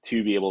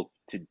 to be able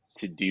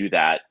to do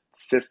that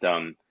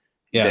system.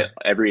 That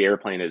every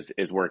airplane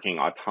is working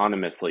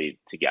autonomously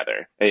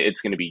together.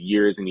 It's going to be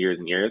years and years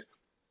and years.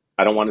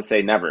 I don't want to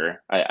say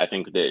never. I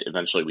think that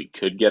eventually we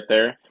could get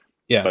there.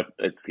 Yeah, but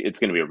it's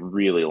going to be a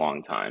really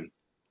long time.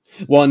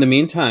 Well, in the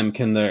meantime,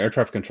 can the air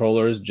traffic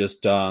controllers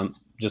just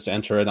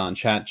enter it on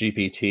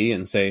ChatGPT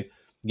and say,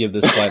 give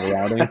this flight a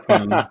routing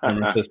from San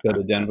Francisco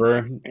to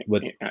Denver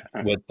with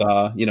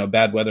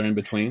bad weather in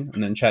between,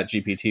 and then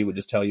ChatGPT would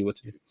just tell you what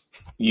to do.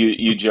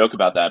 You joke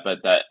about that,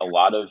 but that a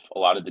lot of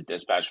the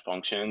dispatch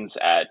functions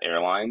at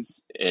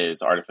airlines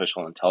is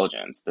artificial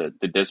intelligence.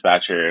 The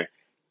dispatcher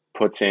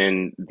puts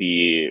in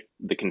the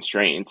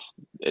constraints.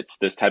 It's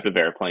this type of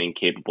airplane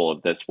capable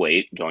of this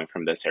weight going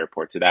from this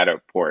airport to that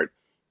airport.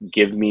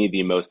 Give me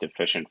the most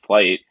efficient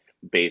flight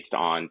based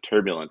on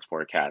turbulence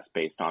forecast,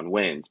 based on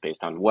winds,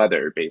 based on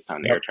weather, based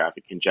on air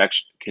traffic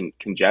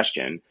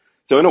congestion.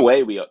 So in a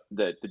way,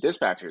 the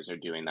dispatchers are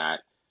doing that.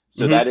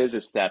 So that is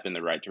a step in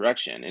the right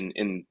direction. And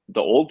in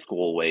the old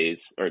school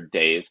ways or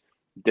days,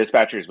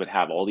 dispatchers would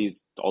have all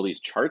these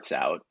charts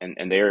out,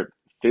 and they're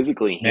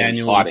physically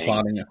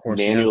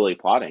manually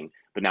plotting.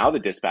 But now the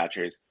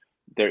dispatchers,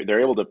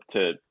 they're able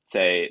to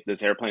say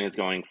this airplane is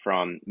going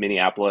from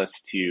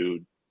Minneapolis to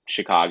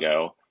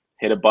Chicago.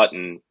 Hit a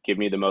button, give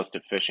me the most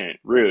efficient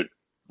route.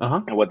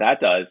 And what that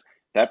does,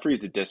 that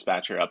frees the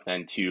dispatcher up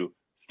then to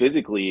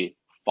physically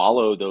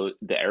follow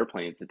the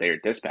airplanes that they are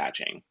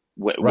dispatching.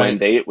 When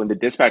the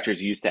dispatchers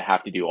used to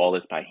have to do all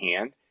this by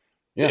hand,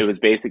 it was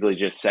basically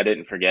just set it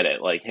and forget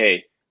it. Like,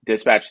 hey,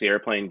 dispatch the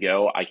airplane,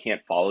 go. I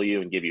can't follow you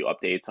and give you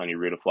updates on your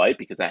route of flight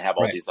because I have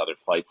all these other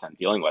flights I'm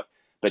dealing with.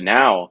 But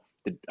now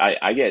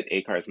I get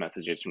ACARS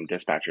messages from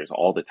dispatchers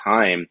all the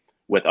time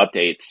with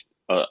updates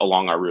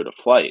along our route of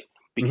flight,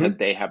 because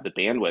they have the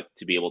bandwidth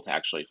to be able to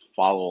actually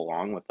follow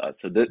along with us.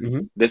 So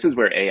this is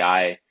where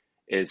AI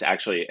is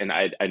actually, and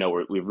I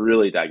know we've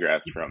really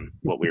digressed from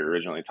what we were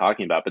originally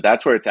talking about, but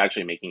that's where it's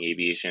actually making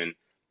aviation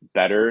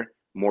better,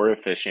 more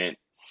efficient,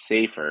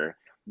 safer.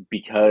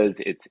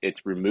 because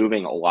it's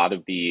removing a lot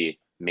of the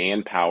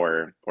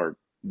manpower or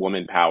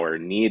woman power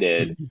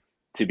needed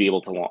to be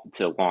able to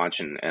launch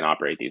and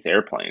operate these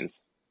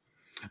airplanes.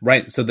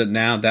 Right. So that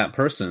now that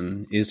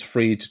person is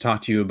free to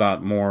talk to you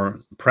about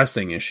more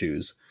pressing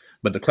issues,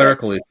 but the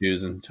clerical Correct.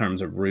 issues in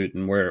terms of route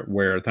and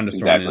where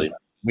thunderstorm is,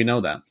 we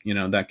know that,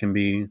 that can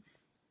be,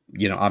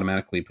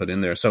 automatically put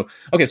in there. So,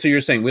 okay. So you're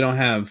saying we don't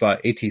have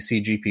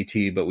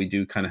ATCGPT, but we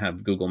do kind of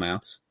have Google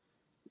Maps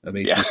of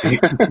ATC.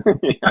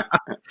 Yeah.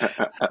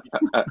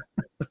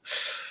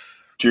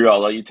 Drew,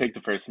 I'll let you take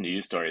the first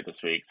news story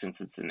this week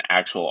since it's an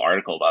actual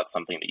article about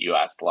something that you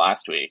asked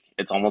last week.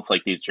 It's almost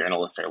like these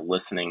journalists are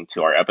listening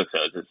to our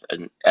episodes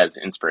as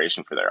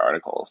inspiration for their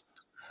articles.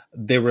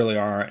 They really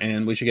are,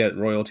 and we should get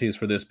royalties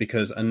for this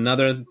because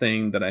another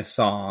thing that I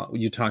saw,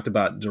 you talked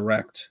about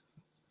direct.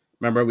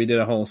 Remember, we did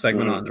a whole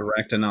segment on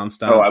direct and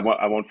nonstop. Oh,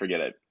 I won't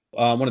forget it.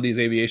 One of these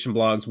aviation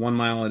blogs, 1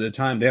 Mile at a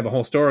Time, they have a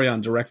whole story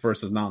on direct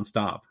versus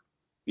nonstop.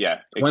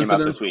 Yeah, it came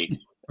out this week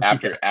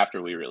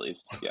after we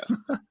released. Yes.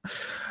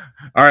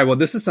 All right. Well,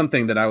 this is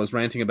something that I was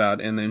ranting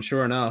about, and then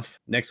sure enough,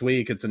 next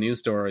week it's a news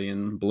story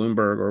in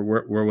Bloomberg, or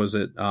where was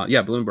it?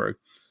 Bloomberg.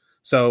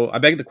 So I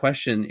beg the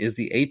question: is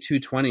the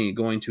A220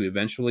 going to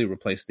eventually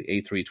replace the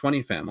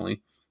A320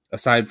 family,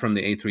 aside from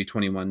the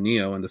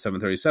A321neo and the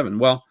 737?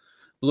 Well,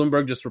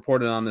 Bloomberg just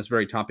reported on this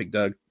very topic,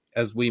 Doug.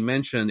 As we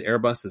mentioned,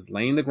 Airbus is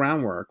laying the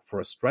groundwork for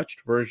a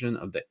stretched version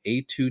of the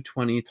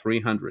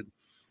A220-300.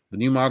 The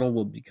new model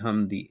will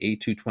become the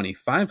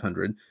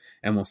A220-500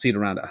 and will seat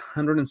around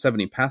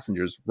 170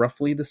 passengers,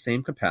 roughly the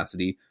same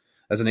capacity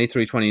as an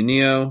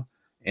A320neo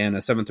and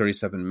a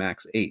 737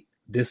 MAX 8.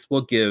 This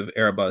will give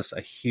Airbus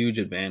a huge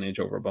advantage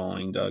over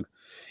Boeing, Doug.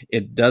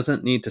 It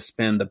doesn't need to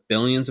spend the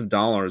billions of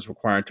dollars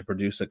required to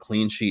produce a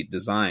clean sheet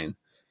design.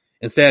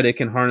 Instead, it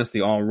can harness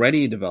the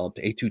already developed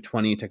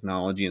A220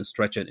 technology and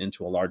stretch it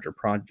into a larger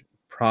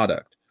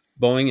product.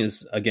 Boeing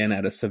is, again,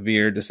 at a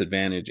severe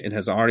disadvantage. It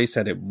has already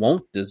said it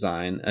won't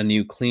design a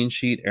new clean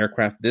sheet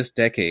aircraft this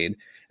decade,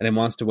 and it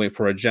wants to wait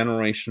for a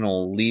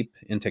generational leap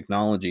in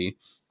technology,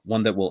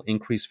 one that will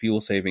increase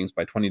fuel savings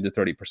by 20 to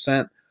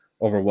 30%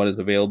 over what is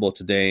available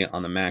today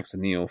on the MAX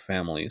and Neo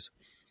families.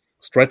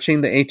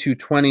 Stretching the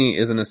A220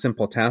 isn't a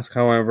simple task,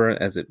 however,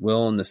 as it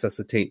will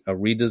necessitate a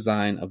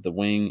redesign of the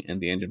wing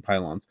and the engine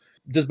pylons.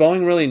 Does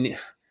Boeing really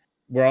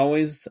we're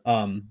always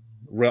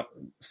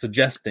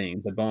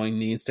suggesting that Boeing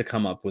needs to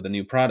come up with a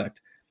new product.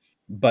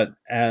 But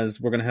as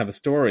we're going to have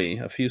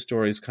a few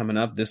stories coming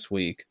up this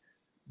week,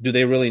 do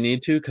they really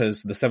need to?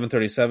 Because the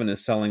 737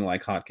 is selling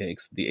like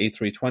hotcakes. The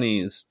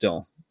A320 is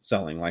still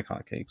selling like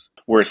hotcakes.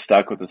 We're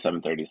stuck with the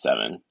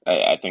 737.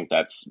 I think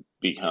that's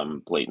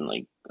become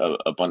blatantly,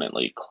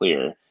 abundantly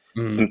clear.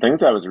 Mm-hmm. Some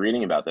things I was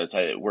reading about this,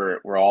 we're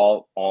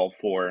all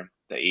for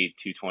the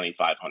A220-500.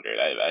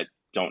 I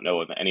don't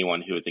know of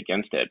anyone who is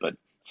against it, but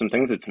some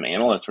things that some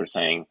analysts were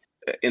saying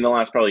in the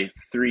last probably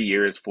 3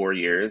 years, 4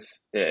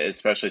 years,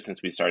 especially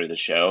since we started the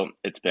show,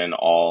 it's been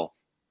all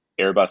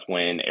Airbus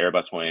win,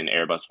 Airbus win,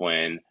 Airbus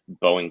win,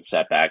 Boeing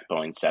setback,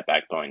 Boeing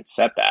setback, Boeing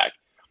setback.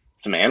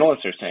 Some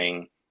analysts are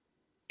saying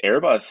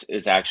Airbus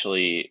is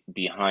actually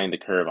behind the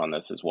curve on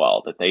this as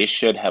well, that they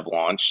should have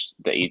launched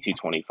the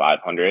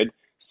A220-500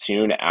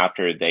 soon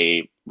after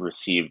they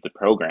received the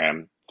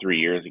program 3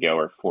 years ago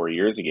or 4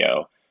 years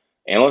ago.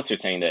 Analysts are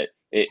saying that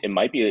it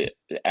might be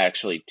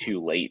actually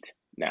too late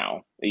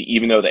now,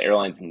 even though the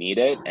airlines need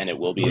it and it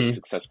will be a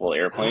successful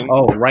airplane.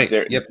 Oh, right.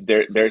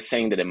 They're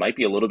saying that it might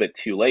be a little bit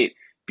too late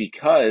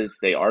because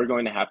they are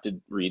going to have to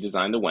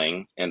redesign the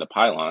wing and the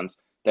pylons.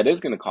 That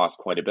is going to cost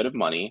quite a bit of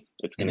money.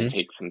 It's going to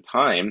take some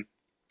time.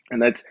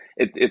 And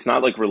it's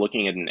not like we're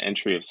looking at an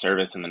entry of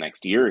service in the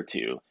next year or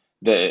two.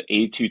 The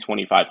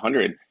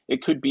A220-500,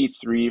 it could be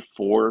 3,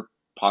 4,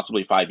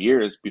 possibly 5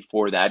 years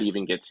before that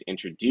even gets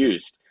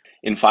introduced.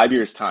 In 5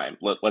 years' time,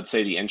 let's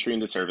say the entry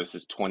into service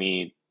is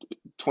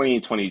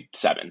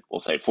 2027, we'll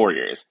say 4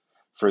 years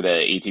for the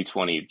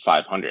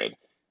A220-500.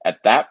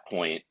 At that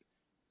point,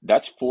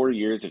 that's 4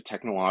 years of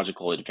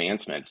technological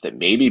advancements that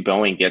maybe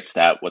Boeing gets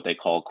that, what they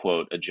call,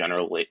 quote, a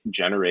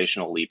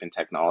generational leap in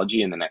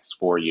technology in the next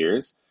 4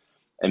 years.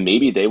 And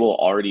maybe they will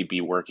already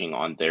be working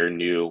on their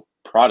new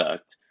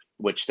product,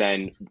 which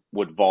then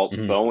would vault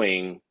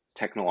Boeing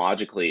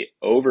technologically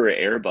over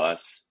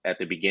Airbus at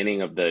the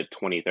beginning of the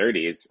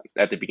 2030s,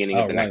 at the beginning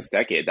of the next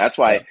decade. That's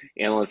why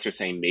analysts are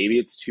saying maybe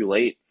it's too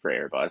late for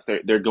Airbus.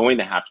 They're going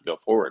to have to go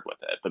forward with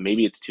it, but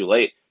maybe it's too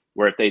late.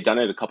 Where if they'd done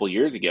it a couple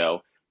years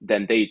ago,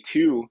 then they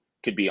too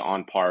could be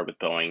on par with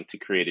Boeing to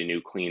create a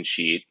new clean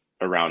sheet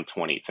around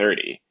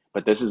 2030.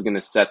 But this is going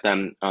to set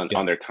them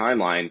on their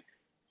timeline,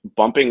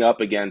 bumping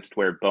up against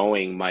where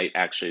Boeing might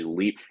actually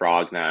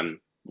leapfrog them,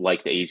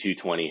 like the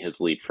A220 has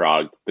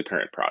leapfrogged the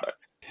current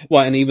product.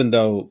 Well, and even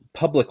though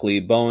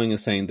publicly Boeing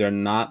is saying they're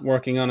not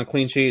working on a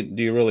clean sheet,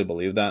 do you really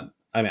believe that?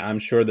 I mean, I'm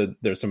sure that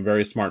there's some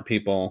very smart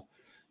people,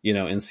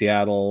 in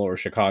Seattle or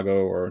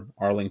Chicago or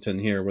Arlington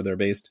here where they're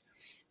based,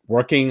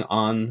 working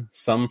on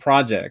some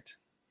project.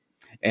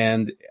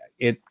 And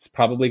it's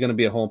probably going to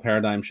be a whole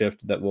paradigm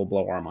shift that will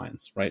blow our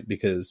minds, right?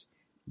 Because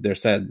they're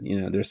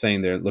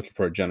saying they're looking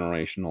for a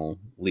generational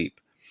leap.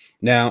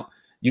 Now,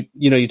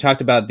 you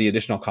talked about the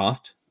additional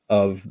cost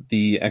of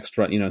the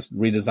extra,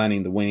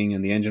 redesigning the wing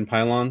and the engine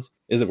pylons.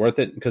 Is it worth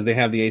it? Because they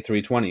have the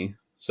A320.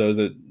 So is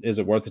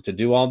it worth it to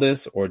do all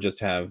this, or just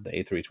have the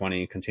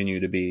A320 continue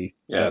to be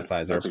that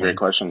size airplane? That's a great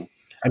question.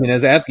 I mean,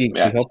 as ad geeks,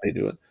 we hope they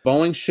do it.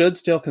 Boeing should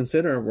still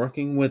consider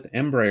working with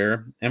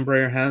Embraer.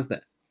 Embraer has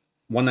the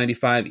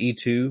 195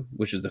 E2,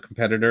 which is the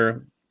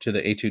competitor to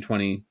the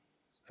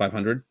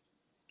A220-500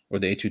 or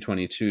the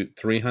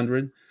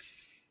A220-300.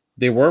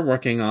 They were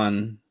working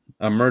on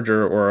a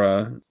merger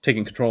or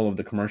taking control of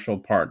the commercial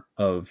part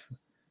of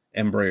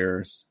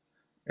Embraer's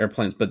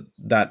airplanes, but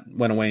that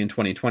went away in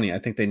 2020. I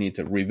think they need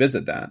to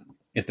revisit that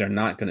if they're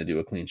not going to do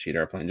a clean sheet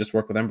airplane. Just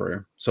work with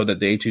Embraer so that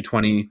the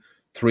A220,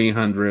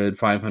 300,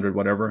 500,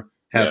 whatever,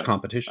 has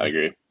competition. I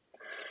agree.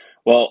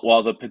 Well,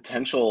 while the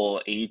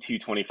potential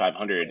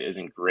A220-500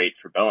 isn't great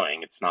for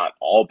Boeing, it's not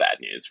all bad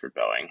news for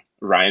Boeing.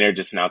 Ryanair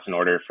just announced an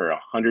order for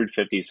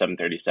 150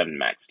 737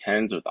 MAX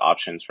 10s with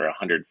options for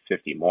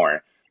 150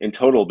 more. In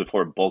total,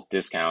 before bulk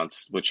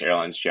discounts, which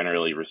airlines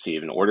generally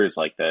receive in orders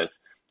like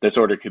this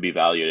order could be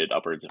valued at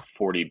upwards of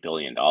 $40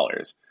 billion.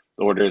 The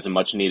order is a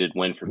much-needed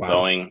win for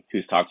Boeing,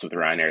 whose talks with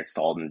Ryanair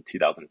stalled in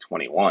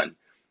 2021.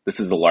 This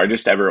is the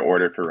largest ever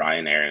order for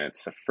Ryanair, and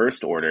it's the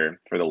first order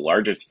for the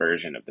largest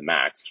version of the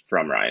MAX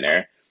from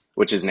Ryanair,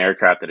 which is an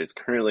aircraft that is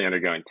currently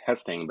undergoing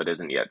testing but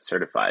isn't yet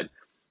certified.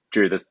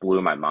 Drew, this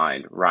blew my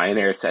mind.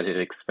 Ryanair said it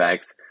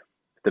expects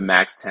the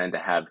MAX 10 to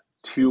have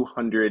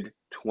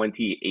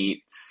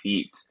 228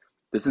 seats.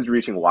 This is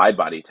reaching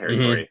wide-body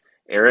territory.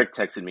 Mm-hmm. Eric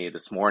texted me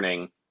this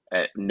morning.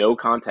 At no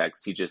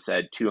context, he just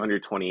said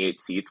 228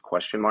 seats, ?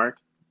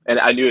 And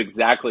I knew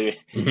exactly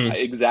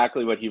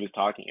what he was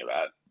talking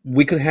about.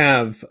 We could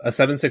have a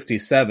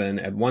 767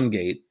 at one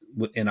gate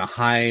in a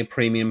high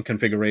premium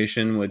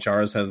configuration, which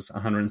ours has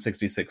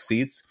 166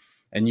 seats.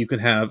 And you could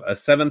have a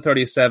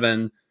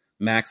 737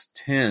 MAX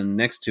 10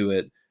 next to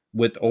it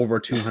with over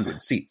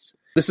 200 seats.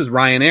 This is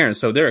Ryanair,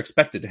 so they're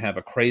expected to have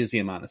a crazy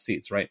amount of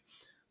seats, right?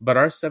 But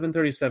our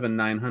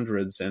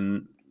 737-900s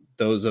and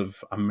those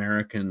of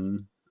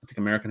American, I think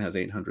American has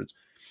 800s.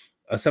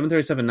 A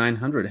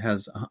 737-900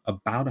 has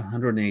about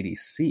 180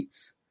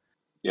 seats.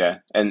 Yeah,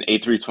 and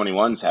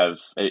A321s have,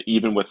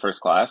 even with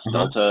first class,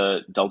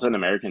 Delta and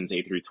American's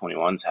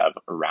A321s have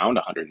around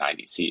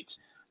 190 seats,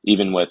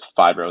 even with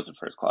 5 rows of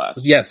first class.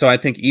 Yeah, so I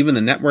think even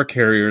the network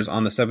carriers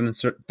on the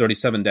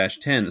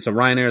 737-10, so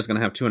Ryanair is going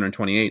to have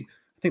 228. I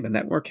think the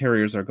network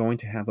carriers are going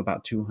to have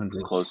about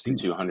 200 Close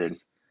seats. to 200.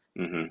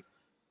 Mm-hmm.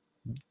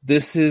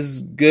 This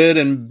is good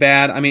and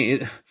bad. I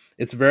mean,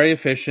 it's very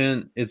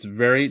efficient.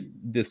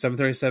 The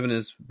 737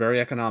 is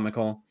very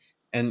economical.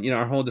 And,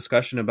 our whole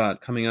discussion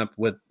about coming up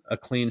with a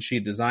clean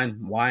sheet design,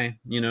 why?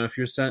 If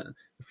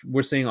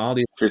we're seeing all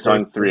these... If you're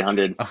selling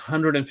 300.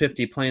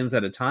 150 planes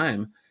at a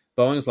time,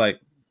 Boeing's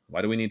like,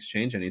 why do we need to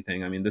change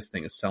anything? I mean, this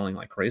thing is selling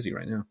like crazy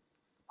right now.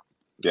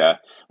 Yeah.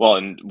 Well,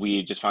 and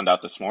we just found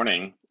out this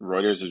morning,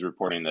 Reuters is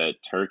reporting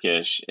that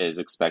Turkish is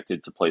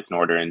expected to place an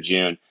order in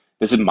June.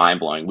 This is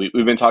mind-blowing. We've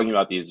been talking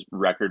about these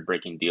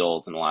record-breaking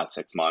deals in the last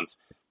 6 months.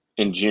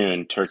 In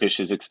June, Turkish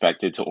is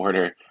expected to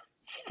order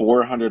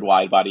 400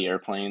 wide-body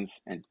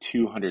airplanes and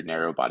 200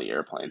 narrow-body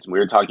airplanes. And we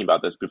were talking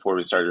about this before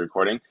we started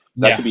recording.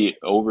 That could be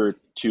over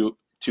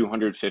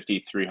 250,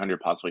 300,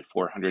 possibly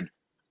 $400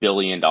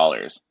 billion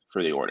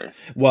for the order.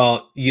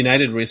 Well,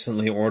 United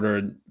recently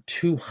ordered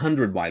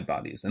 200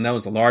 wide-bodies, and that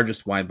was the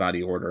largest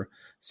wide-body order.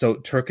 So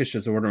Turkish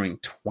is ordering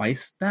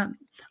twice that?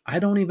 I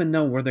don't even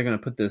know where they're going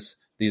to put these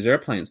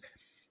airplanes.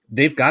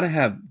 They've got to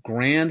have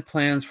grand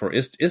plans for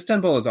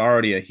Istanbul is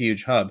already a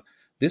huge hub.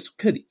 This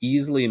could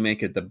easily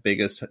make it the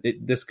biggest.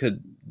 This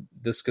could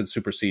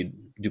supersede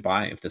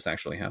Dubai if this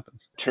actually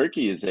happens.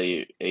 Turkey is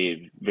a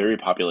very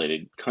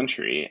populated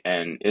country,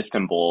 and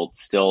Istanbul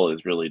still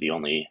is really the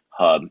only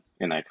hub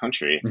in that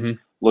country. Mm-hmm.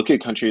 Look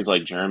at countries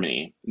like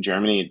Germany.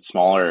 Germany,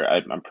 smaller.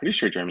 I'm pretty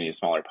sure Germany is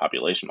smaller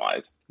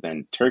population-wise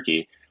than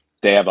Turkey.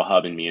 They have a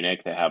hub in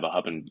Munich. They have a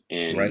hub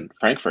in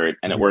Frankfurt,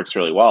 and it works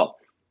really well.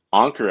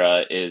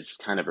 Ankara is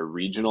kind of a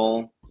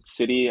regional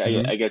city,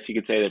 I guess you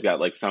could say. They've got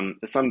like some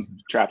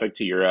traffic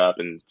to Europe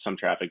and some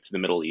traffic to the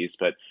Middle East,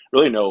 but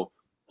really no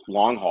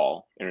long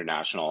haul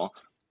international.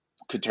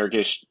 Could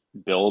Turkish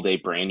build a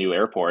brand new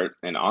airport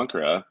in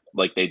Ankara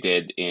like they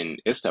did in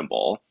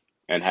Istanbul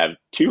and have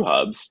 2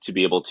 hubs to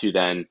be able to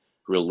then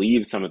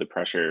relieve some of the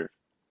pressure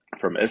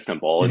from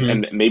Istanbul? Mm-hmm.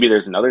 And maybe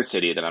there's another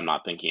city that I'm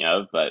not thinking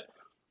of, but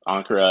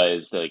Ankara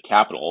is the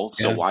capital,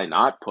 so why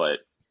not put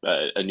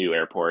a new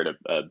airport,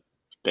 a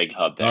big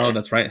hub there? Oh,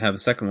 that's right. Have a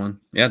second one.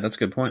 Yeah, that's a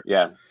good point.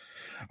 Yeah.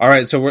 All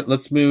right, so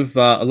let's move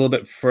a little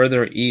bit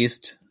further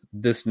east.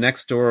 This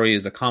next story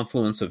is a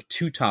confluence of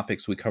 2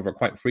 topics we cover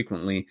quite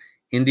frequently: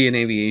 Indian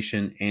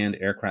aviation and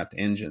aircraft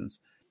engines.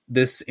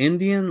 This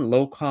Indian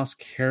low-cost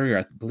carrier,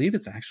 I believe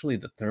it's actually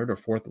the 3rd or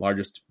 4th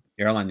largest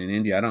airline in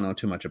India. I don't know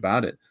too much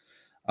about it.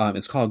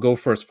 It's called Go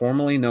First,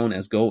 formerly known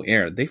as Go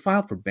Air. They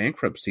filed for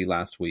bankruptcy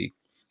last week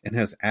and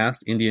has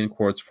asked Indian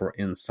courts for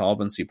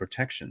insolvency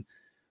protection.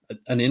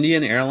 an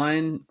Indian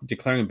airline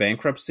declaring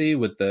bankruptcy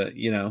with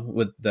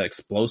the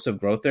explosive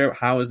growth there.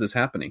 How is this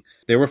happening?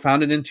 They were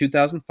founded in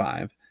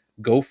 2005.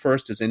 Go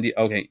First is India.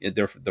 Okay,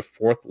 they're the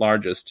fourth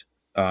largest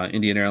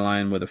Indian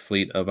airline with a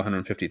fleet of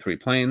 153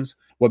 planes.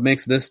 What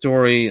makes this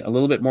story a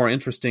little bit more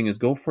interesting is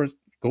Go First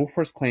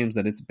claims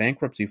that its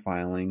bankruptcy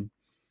filing,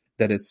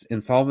 that its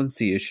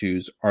insolvency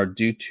issues are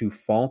due to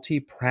faulty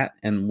Pratt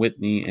 &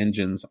 Whitney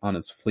engines on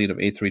its fleet of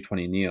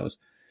A320neos.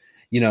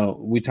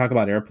 We talk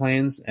about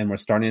airplanes and we're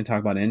starting to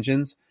talk about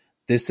engines.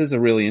 This is a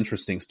really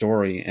interesting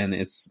story, and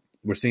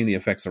we're seeing the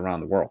effects around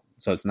the world.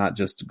 So it's not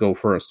just Go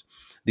First.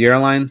 The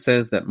airline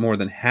says that more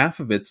than half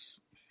of its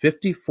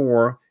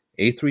 54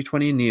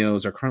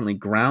 A320neos are currently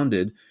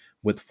grounded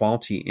with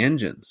faulty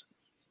engines.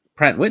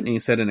 Pratt & Whitney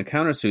said in a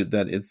countersuit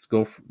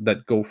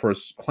that Go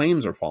First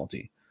claims are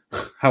faulty.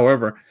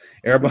 However,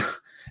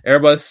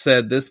 Airbus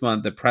said this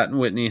month that Pratt &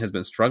 Whitney has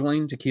been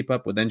struggling to keep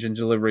up with engine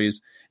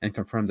deliveries and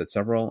confirmed that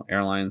several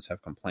airlines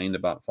have complained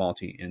about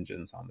faulty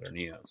engines on their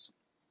Neos.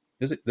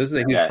 This is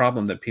a huge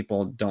problem that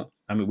people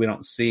we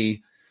don't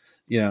see,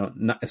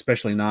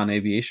 especially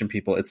non-aviation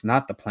people. It's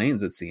not the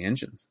planes, it's the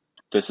engines.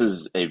 This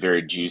is a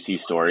very juicy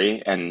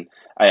story. And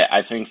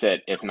I think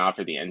that if not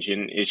for the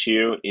engine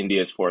issue,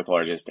 India's fourth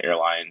largest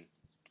airline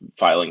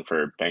filing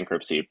for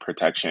bankruptcy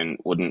protection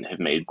wouldn't have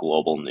made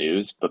global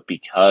news. But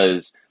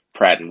because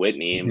Pratt &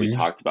 Whitney, and we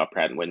talked about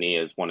Pratt & Whitney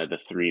as one of the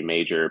three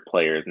major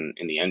players in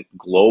the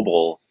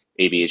global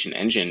aviation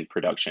engine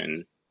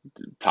production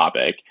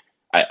topic,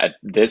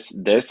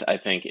 this I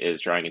think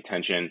is drawing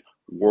attention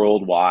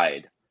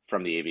worldwide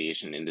from the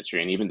aviation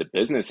industry and even the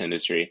business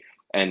industry.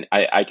 And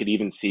I could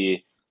even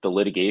see the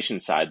litigation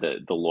side,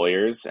 the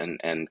lawyers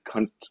and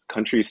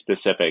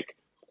country-specific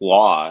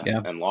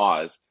and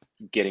laws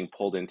getting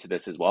pulled into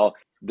this as well.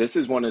 This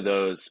is one of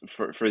those,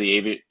 for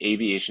the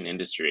aviation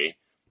industry,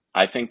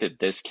 I think that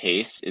this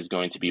case is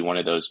going to be one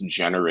of those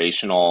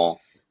generational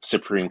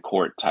Supreme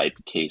Court type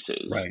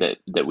cases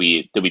that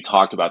we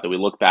talk about, that we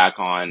look back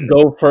on.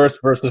 Go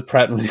First versus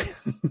Pratt & Whitney.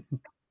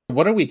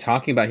 What are we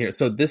talking about here?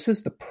 So this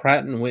is the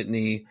Pratt &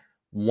 Whitney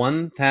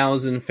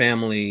 1000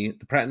 family,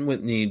 the Pratt &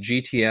 Whitney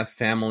GTF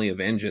family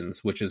of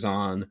engines, which is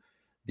on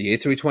the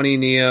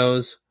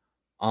A320neos,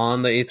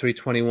 on the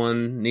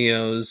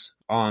A321neos,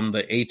 on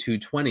the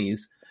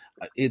A220s.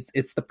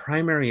 It's the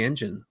primary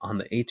engine on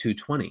the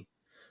A220.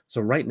 So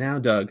right now,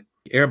 Doug,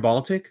 Air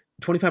Baltic,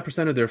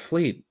 25% of their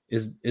fleet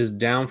is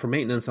down for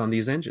maintenance on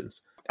these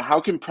engines. How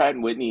can Pratt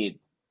 & Whitney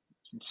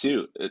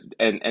sue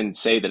and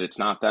say that it's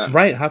not them?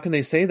 Right. How can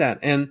they say that?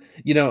 And,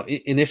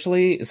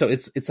 initially, so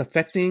it's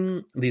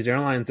affecting these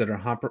airlines that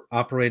are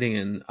operating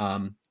in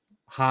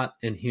hot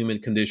and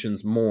humid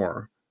conditions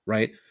more,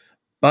 right?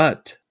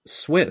 But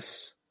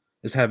Swiss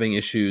is having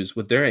issues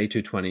with their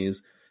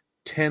A220s.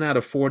 10 out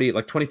of 40,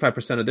 like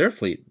 25% of their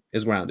fleet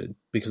is grounded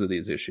because of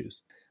these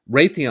issues.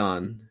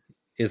 Raytheon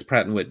is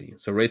Pratt & Whitney.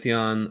 So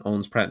Raytheon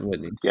owns Pratt &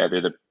 Whitney. Yeah,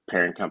 they're the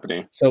parent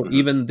company. So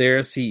even their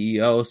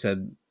CEO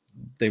said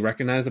they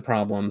recognize the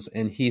problems,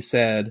 and he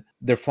said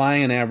they're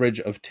flying an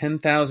average of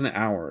 10,000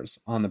 hours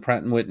on the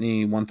Pratt &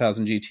 Whitney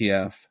 1000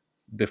 GTF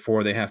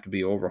before they have to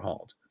be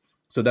overhauled.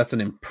 So that's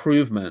an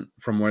improvement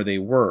from where they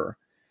were.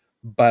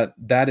 But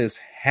that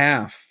is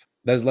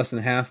less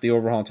than half the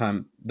overhaul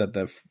time that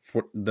the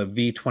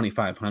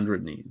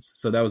V2500 needs.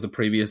 So that was the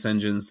previous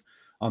engines.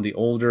 On the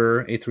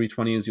older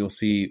A320s, you'll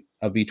see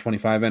a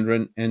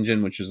V25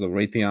 engine, which is a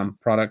Raytheon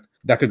product,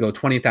 that could go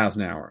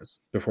 20,000 hours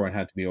before it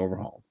had to be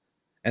overhauled.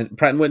 And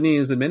Pratt & Whitney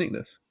is admitting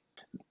this.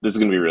 This is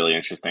going to be really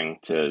interesting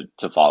to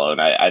follow.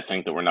 And I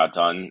think that we're not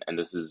done. And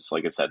this is,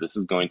 like I said, this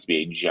is going to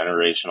be a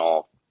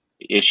generational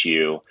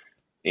issue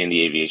in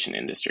the aviation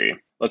industry.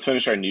 Let's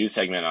finish our news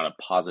segment on a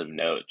positive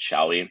note,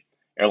 shall we?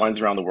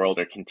 Airlines around the world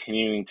are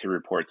continuing to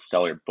report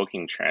stellar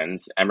booking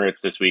trends.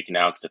 Emirates this week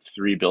announced a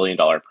 $3 billion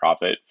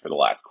profit for the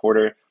last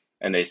quarter,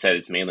 and they said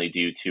it's mainly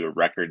due to a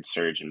record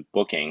surge in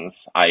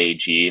bookings.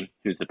 IAG,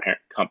 who's the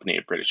parent company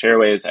of British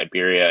Airways,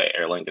 Iberia,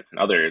 Aer Lingus, and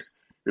others,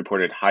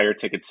 reported higher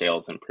ticket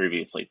sales than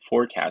previously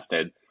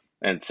forecasted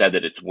and said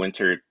that its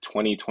winter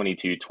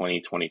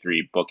 2022-2023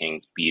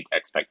 bookings beat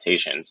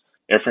expectations.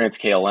 Air France,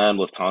 KLM,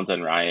 Lufthansa,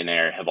 and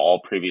Ryanair have all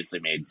previously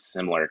made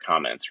similar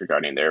comments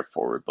regarding their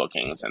forward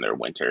bookings and their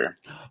winter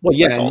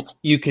results.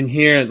 You can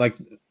hear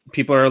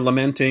people are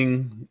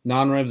lamenting,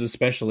 non-revs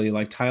especially.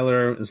 Like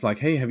Tyler is like,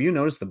 hey, have you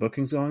noticed the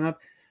bookings going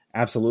up?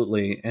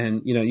 Absolutely.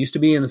 And, it used to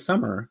be in the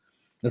summer,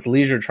 this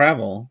leisure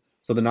travel,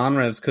 so the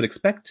non-revs could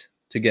expect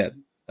to get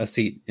a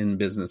seat in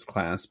business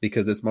class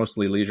because it's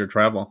mostly leisure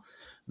travel.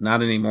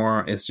 Not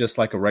anymore. It's just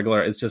like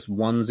it's just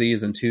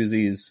onesies and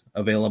twosies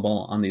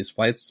available on these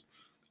flights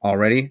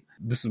already.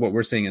 This is what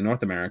we're seeing in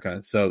North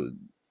America. So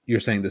you're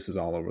saying this is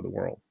all over the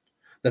world.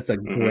 That's a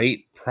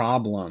great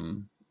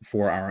problem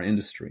for our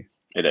industry.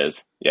 It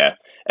is. Yeah.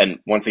 And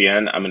once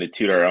again, I'm going to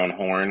toot our own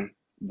horn.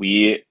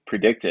 We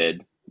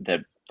predicted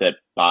that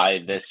by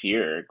this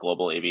year,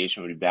 global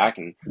aviation would be back.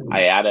 And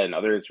IATA and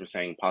others were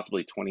saying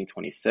possibly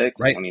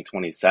 2026,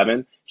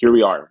 2027. Here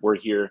we are. We're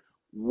here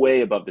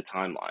way above the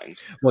timeline.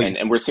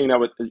 And we're seeing that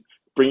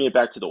bringing it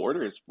back to the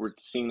orders, we're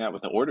seeing that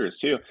with the orders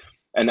too.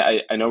 And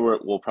I know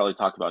we'll probably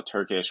talk about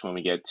Turkish when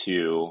we get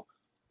to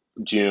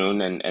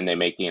June and they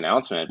make the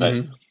announcement,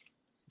 but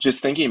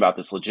just thinking about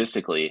this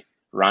logistically,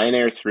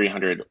 Ryanair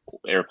 300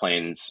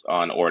 airplanes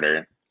on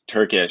order,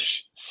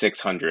 Turkish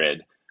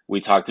 600. We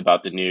talked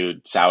about the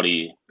new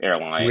Saudi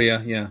airline,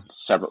 Korea,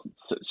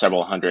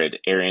 several hundred,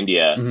 Air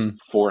India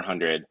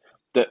 400.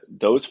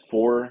 Those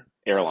four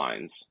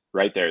airlines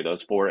right there,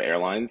 those four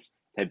airlines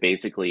have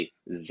basically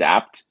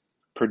zapped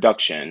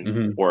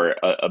production or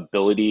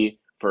ability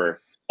for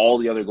all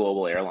the other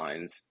global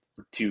airlines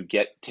to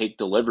take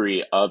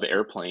delivery of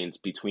airplanes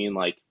between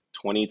like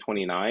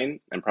 2029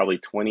 and probably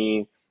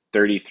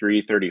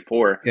 2033,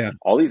 34. Yeah.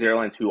 All these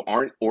airlines who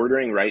aren't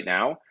ordering right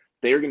now,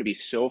 they are going to be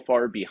so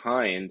far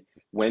behind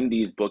when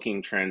these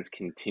booking trends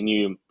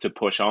continue to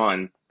push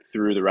on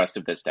through the rest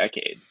of this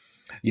decade.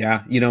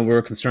 Yeah,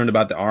 we're concerned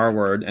about the R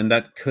word, and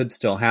that could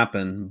still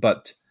happen,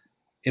 but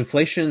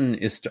inflation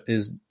is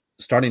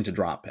starting to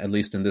drop, at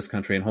least in this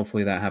country, and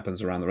hopefully that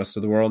happens around the rest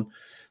of the world.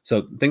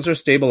 So things are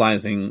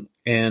stabilizing,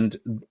 and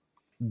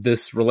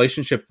this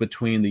relationship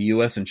between the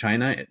U.S. and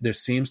China, there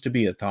seems to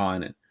be a thaw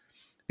in it,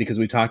 because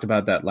we talked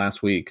about that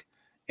last week,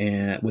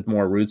 and with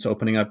more routes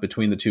opening up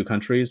between the two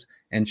countries,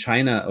 and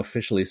China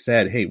officially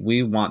said, hey,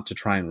 we want to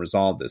try and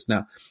resolve this.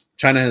 Now,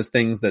 China has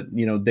things that,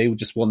 they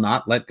just will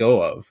not let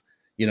go of.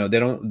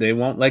 They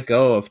won't let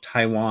go of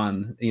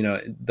Taiwan,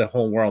 the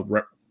whole world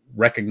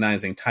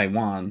recognizing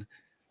Taiwan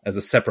as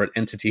a separate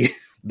entity.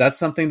 That's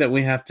something that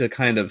we have to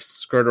kind of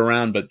skirt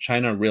around, but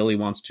China really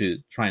wants to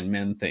try and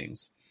mend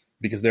things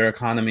because their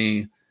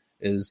economy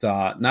is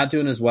not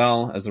doing as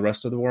well as the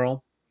rest of the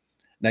world.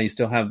 Now you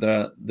still have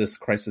this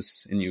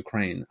crisis in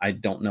Ukraine. I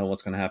don't know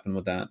what's going to happen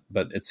with that,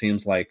 but it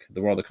seems like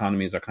the world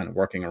economies are kind of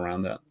working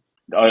around that.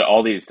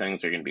 All these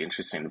things are going to be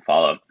interesting to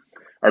follow.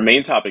 Our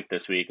main topic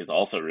this week is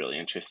also really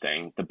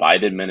interesting. The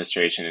Biden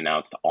administration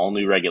announced all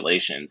new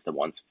regulations that,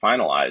 once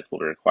finalized, will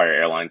require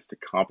airlines to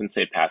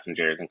compensate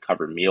passengers and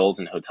cover meals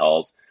and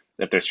hotels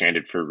if they're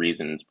stranded for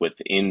reasons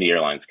within the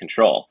airline's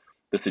control.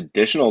 This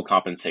additional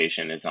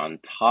compensation is on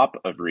top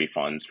of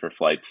refunds for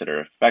flights that are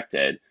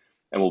affected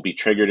and will be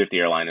triggered if the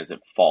airline is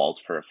at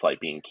fault for a flight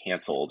being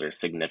canceled or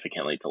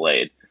significantly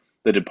delayed.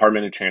 The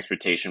Department of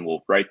Transportation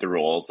will write the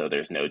rules, though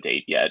there's no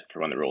date yet for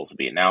when the rules will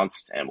be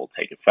announced and will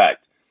take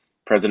effect.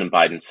 President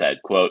Biden said,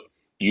 quote,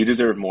 "You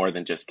deserve more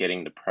than just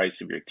getting the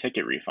price of your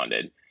ticket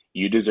refunded.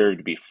 You deserve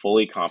to be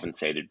fully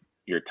compensated.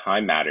 Your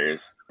time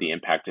matters. The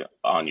impact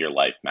on your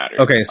life matters."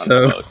 Okay,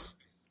 unquote. So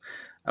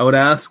I would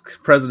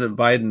ask President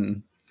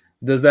Biden,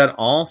 does that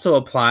also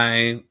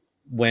apply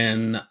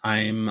when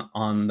I'm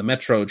on the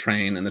metro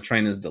train and the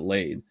train is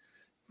delayed?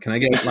 Can I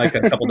get like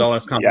a couple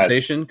dollars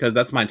compensation? Because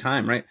that's my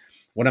time, right?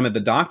 When I'm at the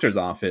doctor's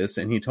office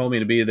and he told me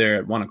to be there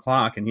at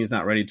 1:00 and he's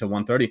not ready till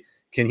 1:30,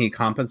 can he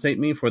compensate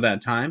me for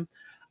that time?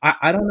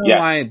 I don't know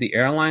why the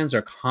airlines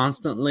are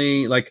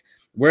constantly like,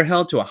 we're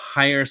held to a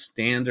higher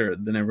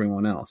standard than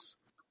everyone else.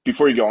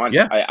 Before you go on,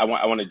 I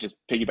want to just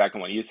piggyback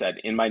on what you said.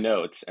 In my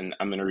notes, and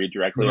I'm going to read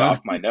directly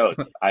off my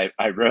notes, I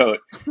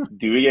wrote,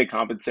 "Do we get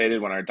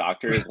compensated when our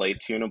doctor is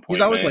late to an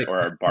appointment,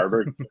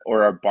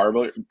 or our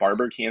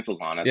barber cancels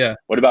on us? Yeah.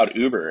 What about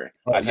Uber?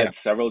 I've had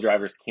several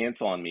drivers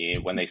cancel on me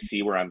when they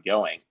see where I'm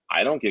going.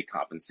 I don't get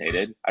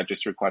compensated. I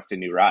just request a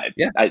new ride."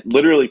 Yeah. I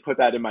literally put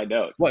that in my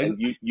notes, well, and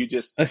you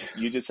just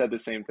said the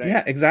same thing.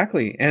 Yeah,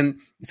 exactly. And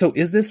so,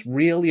 is this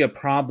really a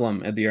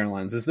problem at the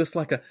airlines? Is this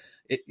like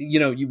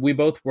we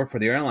both work for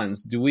the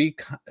airlines.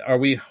 Are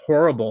we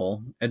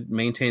horrible at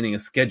maintaining a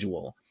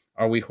schedule?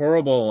 Are we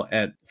horrible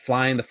at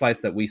flying the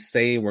flights that we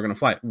say we're going to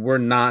fly? We're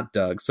not,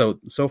 Doug. So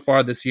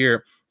far this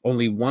year,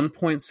 only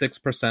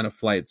 1.6% of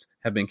flights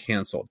have been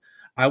canceled.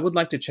 I would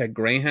like to check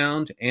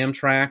Greyhound,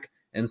 Amtrak,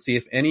 and see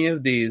if any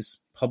of these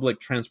public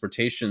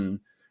transportation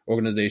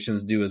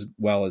organizations do as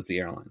well as the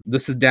airline.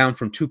 This is down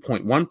from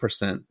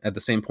 2.1% at the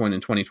same point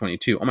in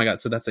 2022. Oh my God,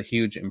 so that's a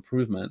huge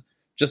improvement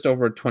just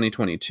over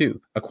 2022.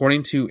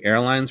 According to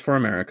Airlines for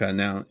America,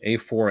 now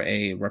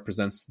A4A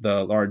represents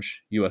the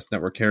large U.S.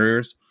 network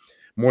carriers,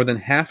 more than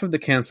half of the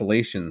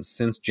cancellations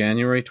since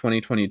January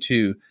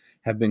 2022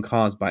 have been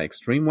caused by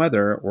extreme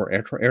weather or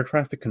air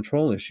traffic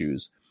control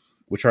issues,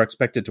 which are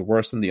expected to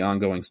worsen the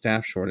ongoing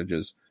staff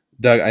shortages.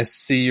 Doug, I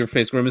see your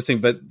face grimacing,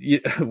 but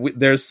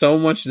there's so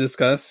much to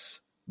discuss.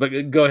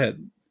 But go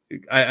ahead.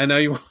 I know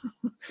you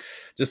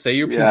just say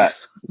your piece. Yeah,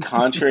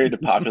 contrary to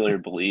popular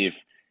belief,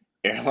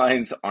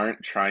 airlines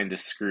aren't trying to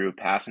screw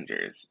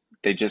passengers.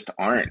 They just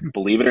aren't.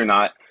 Believe it or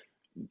not,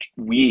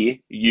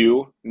 we,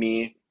 you,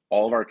 me,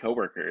 all of our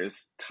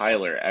coworkers,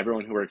 Tyler,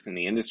 everyone who works in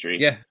the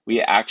industry,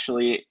 we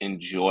actually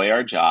enjoy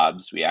our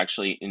jobs. We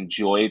actually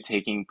enjoy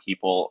taking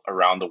people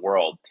around the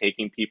world,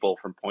 taking people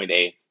from point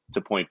A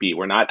to point B.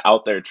 We're not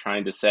out there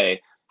trying to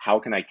say, how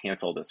can I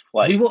cancel this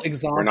flight? We will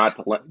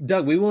exhaust,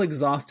 Doug, we will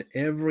exhaust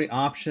every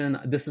option.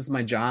 This is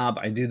my job.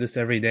 I do this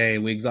every day.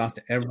 We exhaust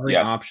every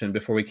option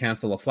before we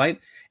cancel a flight.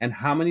 And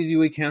how many do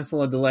we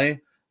cancel a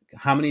delay?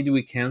 How many do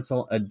we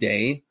cancel a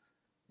day?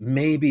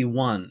 maybe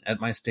one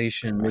at my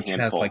station, A which has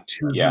handful. like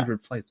Yeah.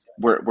 200 flights.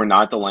 We're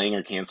not delaying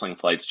or canceling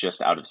flights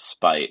just out of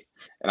spite.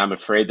 And I'm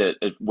afraid that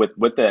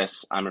with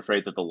this, I'm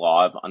afraid that the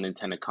law of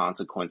unintended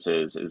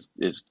consequences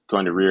is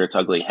going to rear its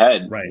ugly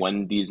head Right.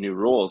 when these new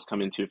rules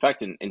come into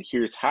effect. And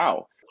here's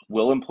how.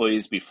 Will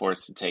employees be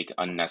forced to take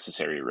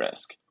unnecessary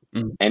risk?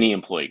 Mhm. Any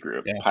employee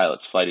group, Yeah.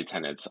 pilots, flight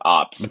attendants,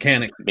 ops,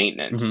 Mechanic.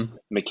 maintenance, Mhm.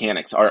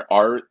 mechanics,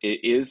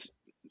 is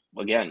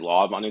again,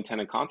 law of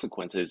unintended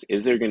consequences.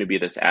 Is there going to be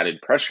this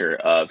added pressure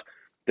of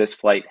this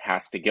flight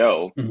has to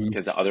go Mhm.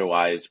 because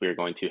otherwise we're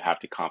going to have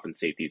to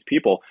compensate these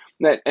people?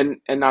 And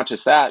not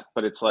just that,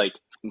 but it's like,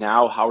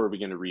 now how are we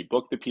going to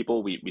rebook the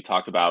people? We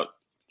talked about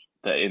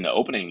in the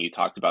opening, you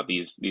talked about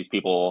these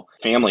people,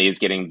 families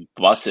getting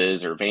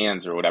buses or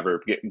vans or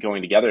whatever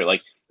going together.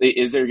 Like,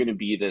 is there going to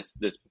be this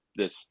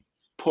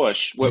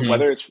push? Mhm.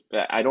 Whether it's,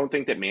 I don't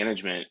think that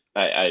management.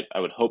 I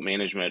would hope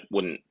management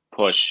wouldn't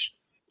push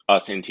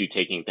us into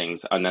taking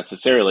things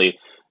unnecessarily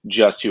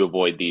just to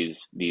avoid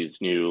these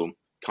new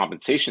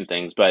compensation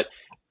things. But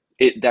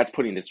that's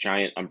putting this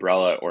giant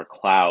umbrella or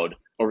cloud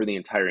over the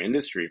entire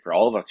industry for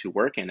all of us who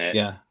work in it,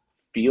 Yeah.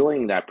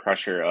 feeling that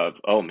pressure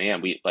of, oh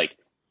man, we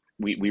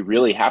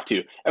really have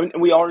to. I mean,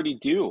 we already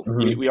do.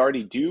 Mhm. We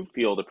already do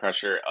feel the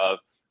pressure of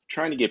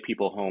trying to get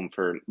people home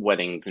for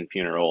weddings and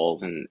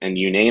funerals and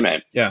you name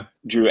it. Yeah.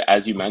 Drew,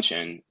 as you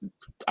mentioned,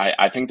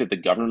 I think that the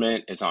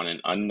government is on an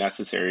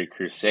unnecessary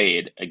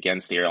crusade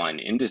against the airline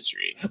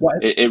industry. Well,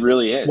 It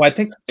really well, is. I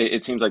think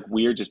It seems like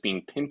we're just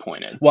being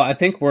pinpointed. Well, I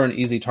think we're an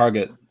easy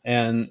target.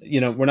 And,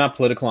 we're not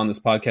political on this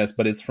podcast,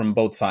 but it's from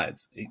both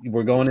sides.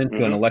 We're going into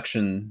an Hmm.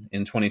 election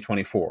in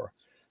 2024.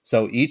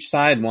 So each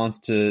side wants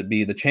to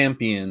be the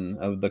champion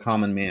of the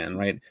common man,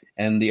 right?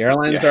 And the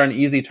airlines Yeah. are an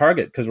easy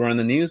target because we're in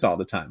the news all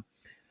the time.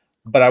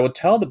 But I would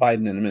tell the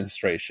Biden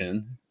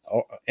administration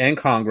and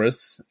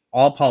Congress,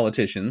 all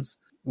politicians,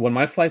 when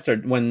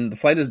the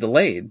flight is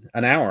delayed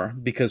an hour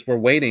because we're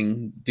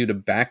waiting due to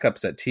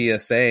backups at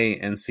TSA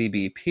and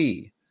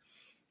CBP,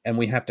 and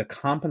we have to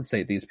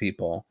compensate these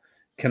people,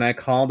 can I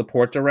call the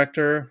port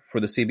director for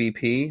the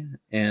CBP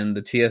and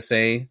the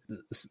TSA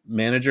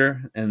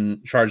manager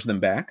and charge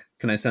them back?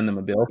 Can I send them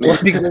a bill for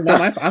it? Because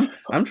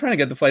I'm trying to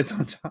get the flights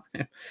on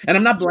time, and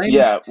I'm not blaming.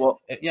 Yeah, well,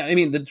 Yeah, I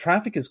mean the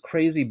traffic is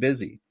crazy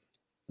busy.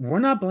 We're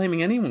not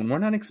blaming anyone. We're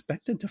not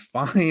expected to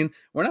fine.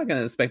 We're not going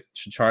to expect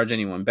to charge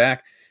anyone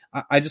back.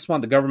 I just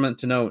want the government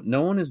to know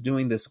no one is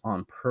doing this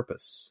on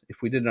purpose.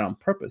 If we did it on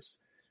purpose,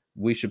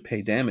 we should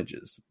pay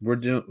damages.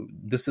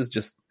 This is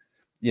just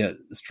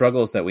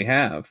struggles that we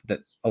have, that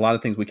a lot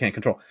of things we can't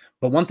control.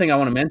 But one thing I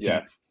want to mention,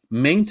 yeah.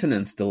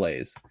 maintenance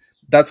delays,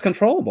 that's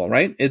controllable,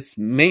 right? It's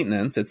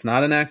maintenance. It's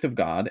not an act of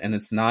God, and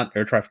it's not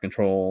air traffic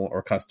control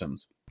or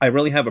customs. I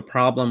really have a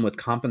problem with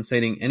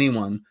compensating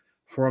anyone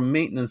for a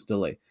maintenance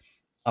delay.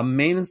 A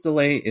maintenance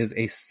delay is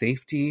a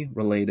safety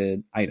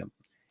related item.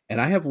 And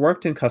I have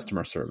worked in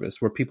customer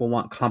service where people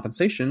want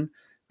compensation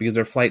because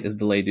their flight is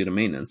delayed due to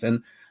maintenance.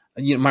 And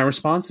my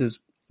response is,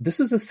 this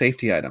is a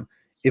safety item.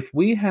 If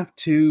we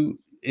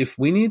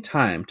need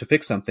time to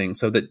fix something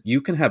so that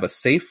you can have a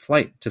safe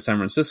flight to San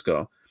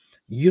Francisco,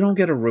 you don't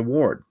get a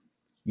reward.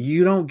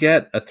 You don't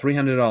get a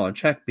 $300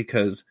 check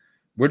because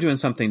we're doing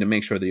something to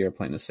make sure the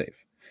airplane is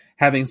safe.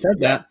 Having said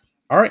that,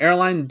 our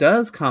airline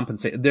does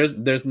compensate.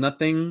 There's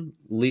nothing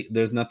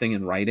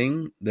in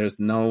writing. There's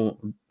no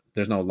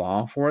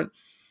law for it.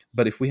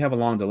 But if we have a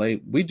long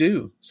delay, we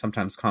do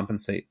sometimes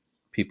compensate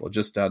people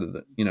just out of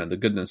the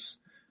goodness,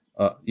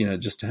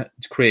 just to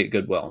create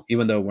goodwill,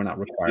 even though we're not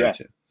required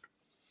to.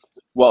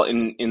 Well,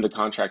 in the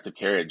contract of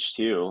carriage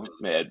too,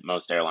 at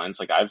most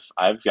airlines, like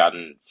I've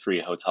gotten free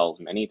hotels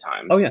many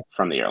times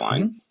from the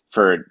airline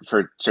for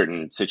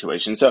certain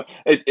situations. So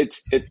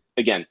it's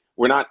again,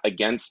 we're not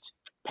against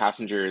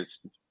passengers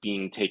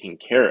being taken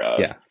care of.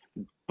 Yeah.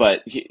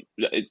 But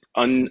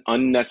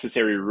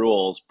unnecessary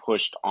rules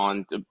pushed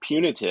on to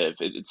punitive.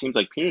 It seems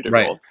like punitive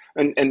rules,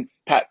 and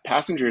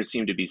passengers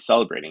seem to be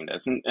celebrating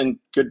this, and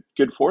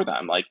good for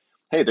them. Like,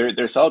 hey,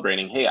 they're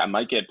celebrating. Hey, I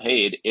might get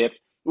paid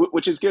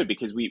which is good,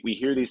 because we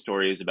hear these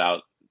stories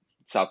about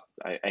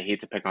I hate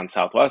to pick on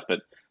Southwest, but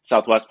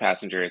Southwest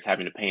passengers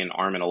having to pay an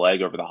arm and a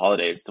leg over the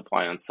holidays to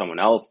fly on someone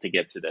else to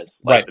get to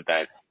this life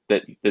event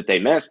that they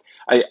missed.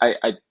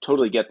 I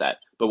totally get that,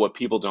 but what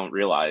people don't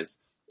realize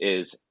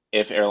is,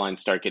 if airlines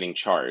start getting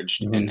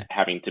charged and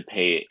having to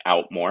pay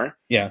out more,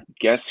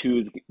 guess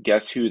who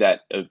that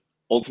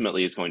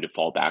ultimately is going to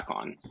fall back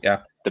on?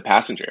 Yeah, the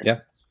passenger. Yeah,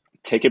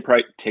 ticket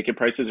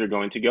prices are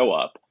going to go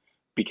up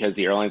because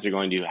the airlines are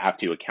going to have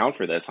to account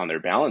for this on their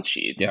balance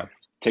sheets. Yeah,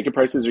 ticket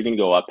prices are going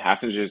to go up.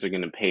 Passengers are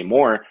going to pay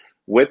more,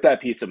 with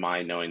that peace of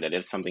mind, knowing that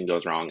if something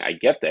goes wrong, I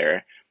get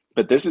there.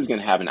 But this is going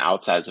to have an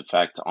outsized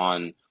effect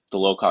on the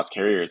low-cost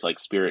carriers like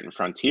Spirit and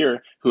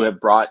Frontier, who have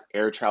brought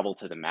air travel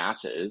to the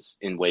masses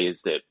in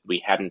ways that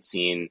we hadn't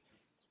seen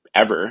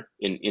ever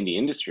in the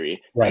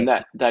industry. And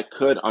that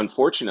could,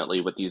 unfortunately,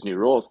 with these new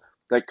rules,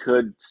 that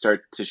could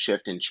start to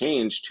shift and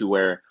change to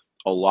where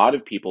a lot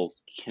of people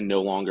can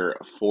no longer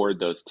afford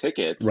those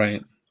tickets,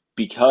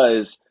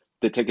 because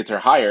the tickets are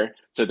higher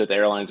so that the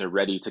airlines are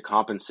ready to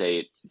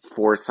compensate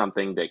for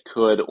something that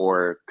could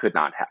or could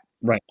not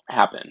Right.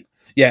 happen.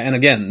 Yeah, and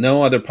again,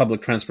 no other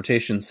public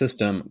transportation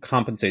system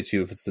compensates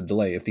you if it's a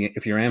delay.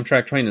 If your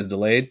Amtrak train is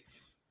delayed,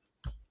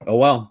 oh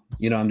well,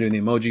 I'm doing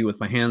the emoji with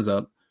my hands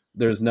up.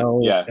 There's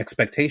no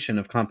expectation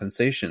of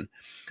compensation.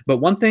 But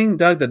one thing,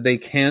 Doug, that they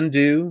can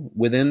do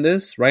within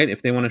this, right,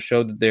 if they want to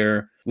show that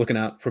they're looking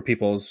out for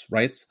people's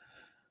rights,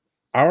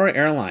 our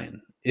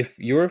airline, if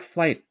your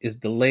flight is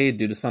delayed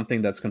due to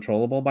something that's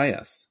controllable by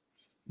us,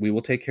 we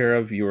will take care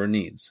of your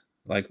needs.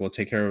 Like we'll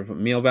take care of a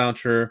meal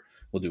voucher,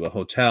 we'll do a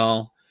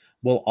hotel.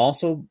 We'll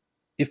also,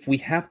 if we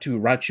have to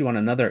route you on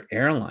another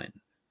airline,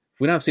 if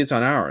we don't have seats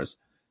on ours,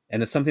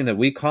 and it's something that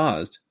we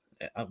caused,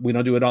 we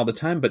don't do it all the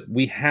time, but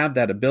we have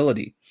that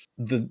ability.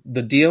 The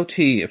DOT,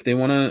 if they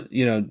want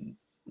to,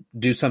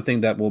 do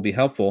something that will be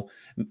helpful,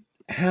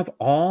 have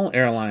all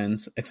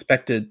airlines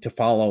expected to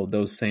follow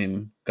those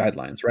same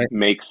guidelines, right?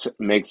 Makes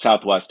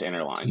Southwest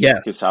interline.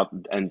 Yes.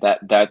 And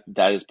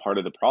that is part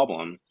of the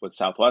problem with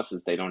Southwest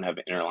is they don't have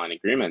interline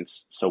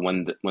agreements. So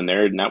when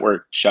their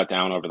network shut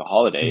down over the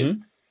holidays,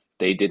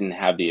 they didn't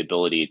have the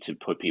ability to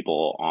put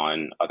people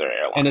on other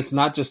airlines. And it's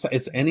not just,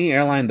 it's any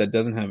airline that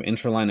doesn't have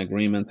interline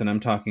agreements. And I'm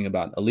talking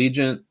about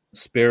Allegiant,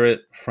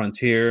 Spirit,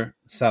 Frontier,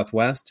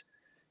 Southwest.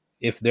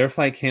 If their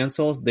flight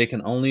cancels, they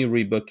can only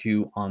rebook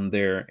you on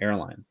their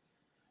airline.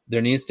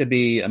 There needs to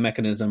be a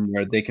mechanism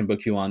where they can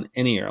book you on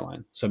any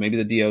airline. So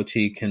maybe the DOT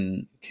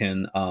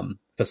can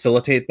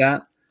facilitate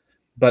that.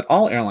 But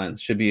all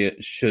airlines should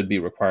be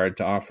required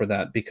to offer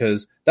that,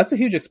 because that's a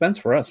huge expense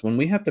for us. When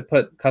we have to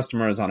put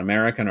customers on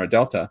American or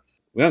Delta,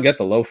 we don't get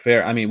the low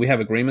fare. I mean, we have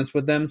agreements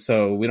with them,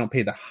 so we don't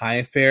pay the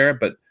high fare,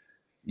 but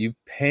you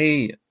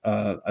pay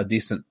a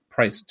decent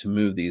price to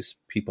move these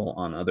people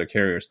on other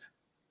carriers.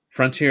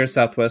 Frontier,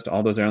 Southwest,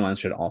 all those airlines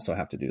should also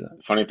have to do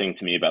that. Funny thing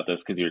to me about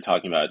this, because you were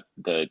talking about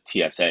the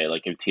TSA,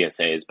 like if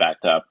TSA is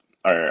backed up,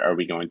 are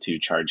we going to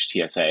charge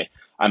TSA?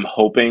 I'm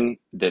hoping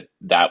that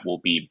will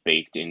be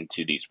baked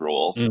into these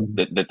rules,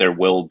 that there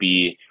will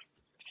be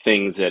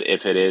things that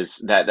if it is,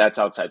 that's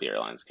outside the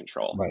airline's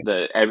control,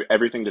 right.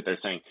 Everything that they're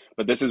saying.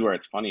 But this is where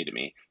it's funny to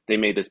me. They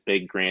made this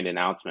big grand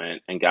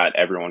announcement and got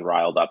everyone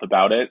riled up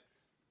about it.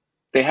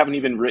 They haven't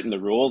even written the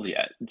rules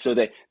yet. So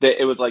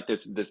it was like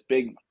this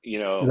big,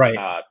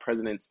 right.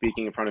 President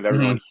speaking in front of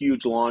everyone,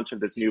 huge launch of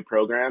this new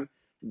program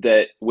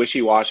that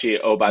wishy-washy.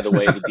 Oh, by the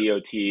way, the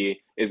DOT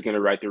is going to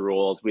write the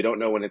rules. We don't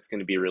know when it's going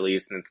to be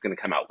released and it's going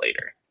to come out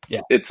later. Yeah.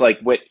 It's like,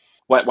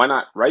 why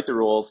not write the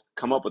rules,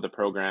 come up with a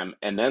program,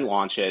 and then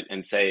launch it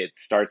and say it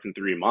starts in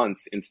 3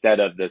 months instead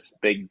of this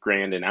big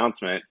grand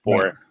announcement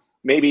for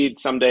maybe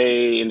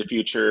someday in the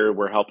future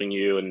we're helping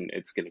you and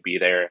it's going to be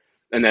there.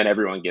 And then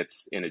everyone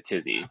gets in a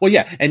tizzy. Well,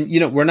 yeah. And,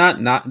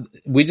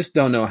 we just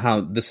don't know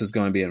how this is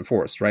going to be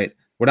enforced, right?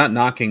 We're not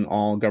knocking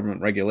all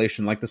government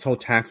regulation, like this whole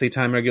taxi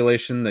time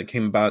regulation that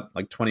came about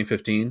like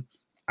 2015.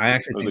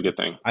 It was a good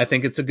thing. I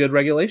think it's a good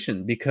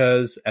regulation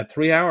because at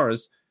 3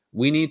 hours,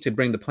 we need to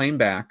bring the plane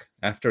back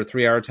after a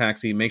 3-hour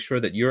taxi, make sure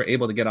that you're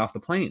able to get off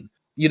the plane.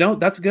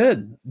 That's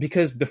good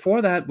because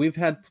before that, we've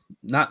had,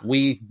 not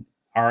we,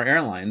 our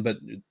airline, but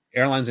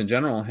airlines in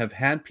general have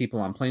had people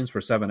on planes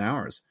for 7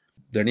 hours.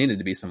 There needed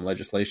to be some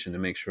legislation to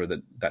make sure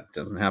that that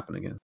doesn't happen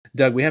again.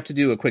 Doug, we have to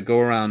do a quick go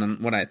around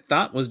on what I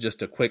thought was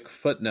just a quick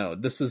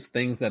footnote. This is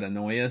things that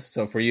annoy us.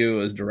 So for you,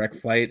 it was direct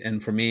flight.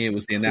 And for me, it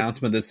was the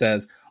announcement that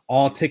says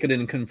all ticketed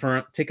and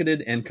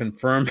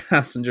confirmed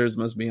passengers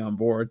must be on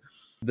board.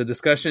 The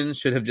discussion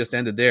should have just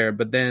ended there.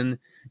 But then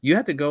you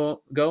had to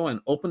go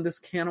and open this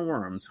can of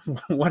worms.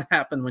 What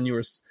happened when you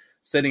were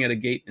sitting at a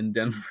gate in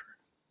Denver?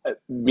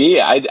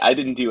 I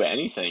didn't do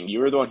anything. You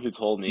were the one who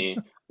told me,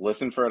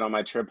 listen for it on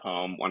my trip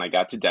home. When I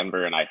got to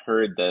Denver and I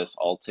heard this,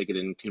 all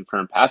ticketed and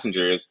confirmed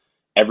passengers,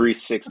 every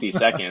 60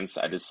 seconds,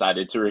 I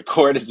decided to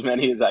record as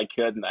many as I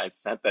could and I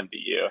sent them to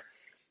you.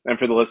 And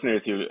for the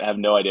listeners who have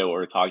no idea what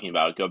we're talking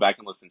about, go back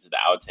and listen to the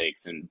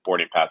outtakes in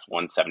Boarding Pass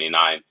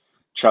 179.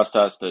 Trust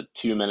us, the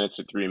 2 minutes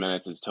or 3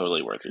 minutes is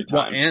totally worth your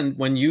time. Well, and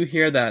when you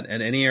hear that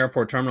at any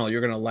airport terminal,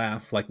 you're going to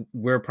laugh like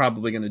we're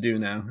probably going to do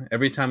now.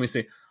 Every time we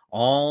say,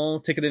 all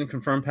ticketed and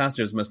confirmed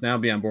passengers must now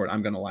be on board,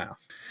 I'm going to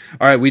laugh.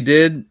 All right, we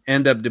did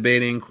end up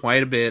debating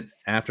quite a bit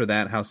after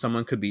that how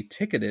someone could be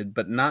ticketed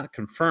but not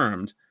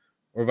confirmed,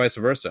 or vice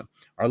versa.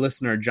 Our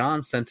listener,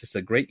 John, sent us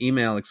a great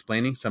email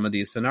explaining some of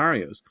these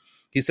scenarios.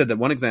 He said that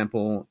one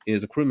example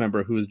is a crew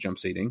member who is jump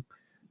seating.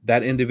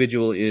 That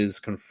individual is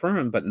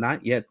confirmed but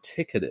not yet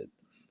ticketed.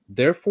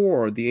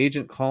 Therefore, the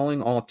agent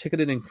calling all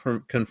ticketed and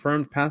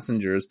confirmed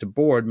passengers to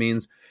board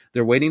means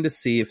they're waiting to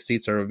see if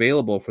seats are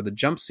available for the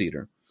jump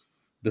seater.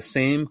 The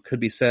same could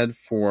be said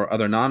for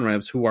other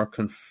non-revs who are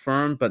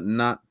confirmed but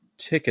not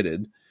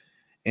ticketed.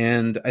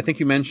 And I think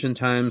you mentioned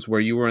times where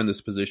you were in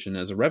this position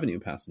as a revenue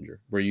passenger,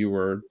 where you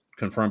were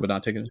confirmed but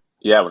not ticketed.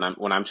 Yeah,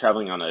 when I'm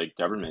traveling on a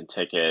government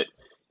ticket,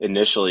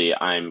 initially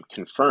I'm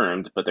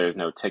confirmed, but there's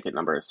no ticket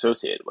number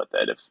associated with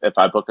it. If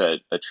I book a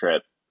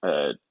trip,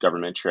 a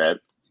government trip,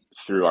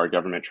 through our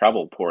government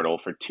travel portal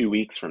for 2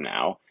 weeks from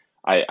now,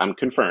 I'm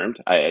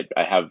confirmed. I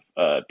have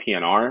a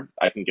PNR.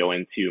 I can go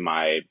into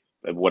my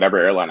whatever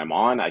airline I'm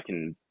on. I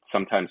can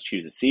sometimes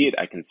choose a seat.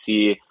 I can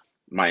see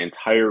my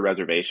entire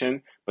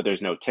reservation, but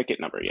there's no ticket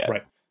number yet.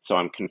 Right. So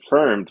I'm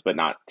confirmed, but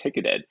not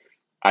ticketed.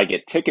 I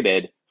get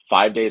ticketed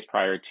 5 days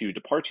prior to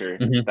departure.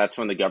 Mhm. That's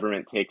when the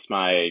government takes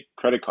my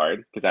credit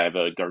card because I have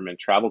a government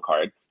travel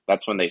card.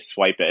 That's when they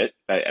swipe it.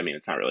 I mean,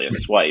 it's not really a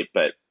swipe,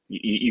 but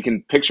you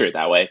can picture it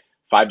that way.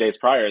 5 days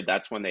prior,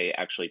 that's when they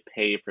actually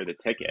pay for the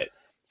ticket.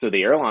 So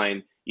the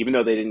airline, even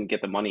though they didn't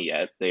get the money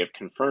yet, they have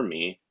confirmed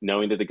me,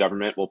 knowing that the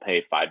government will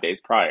pay 5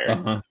 days prior.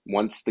 Uh-huh.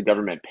 Once the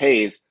government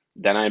pays,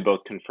 then I'm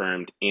both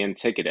confirmed and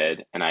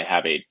ticketed, and I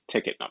have a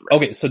ticket number.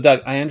 Okay, so Doug,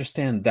 I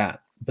understand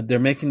that, but they're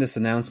making this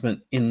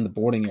announcement in the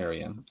boarding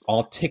area,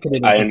 all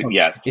ticketed.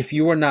 Yes. If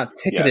you were not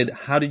ticketed, Yes.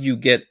 how did you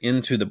get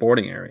into the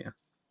boarding area?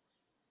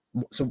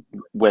 So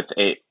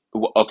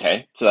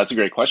Okay, so that's a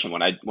great question.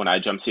 When I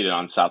jump seated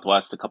on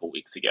Southwest a couple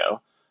weeks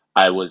ago,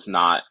 I was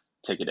not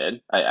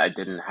ticketed. I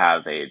didn't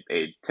have a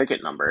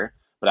ticket number,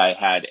 but I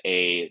had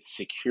a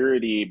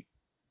security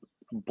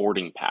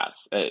boarding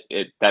pass.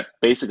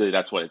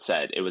 That's what it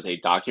said. It was a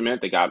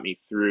document that got me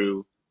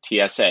through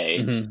TSA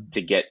Mhm.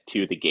 to get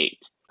to the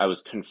gate. I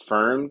was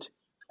confirmed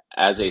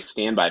as a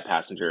standby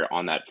passenger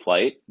on that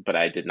flight, but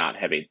I did not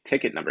have a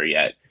ticket number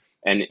yet.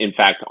 And in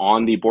fact,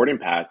 on the boarding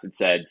pass, it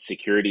said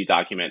security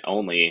document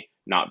only,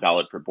 not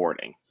valid for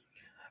boarding.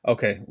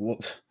 Okay, well,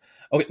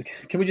 okay,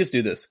 can we just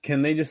do this?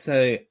 Can they just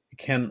say,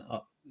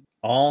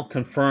 all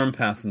confirmed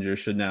passengers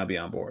should now be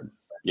on board?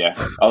 Yeah,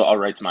 I'll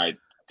write to my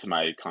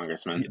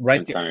congressman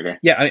and senator.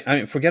 Yeah, I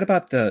mean, forget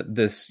about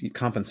this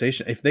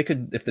compensation. If the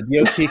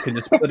DOT could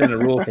just put in a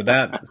rule for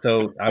that,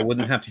 so I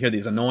wouldn't have to hear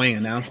these annoying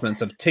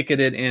announcements of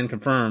ticketed and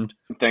confirmed.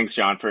 Thanks,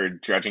 John, for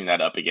dredging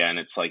that up again.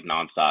 It's like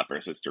nonstop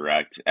versus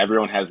direct.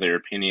 Everyone has their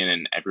opinion,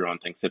 and everyone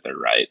thinks that they're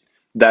right.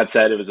 That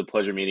said, it was a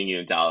pleasure meeting you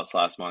in Dallas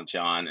last month,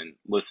 John. And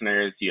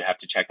listeners, you have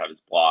to check out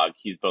his blog.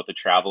 He's both a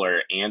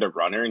traveler and a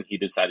runner, and he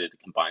decided to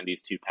combine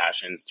these two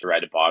passions to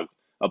write a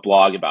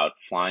blog about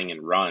flying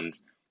and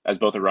runs. As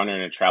both a runner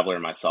and a traveler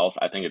myself,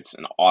 I think it's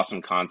an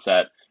awesome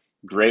concept.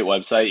 Great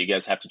website. You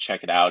guys have to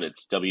check it out.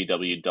 It's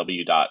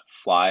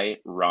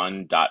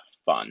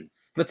www.flyrun.fun.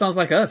 That sounds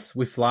like us.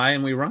 We fly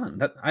and we run.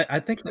 That I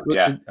think that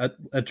would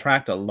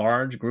attract a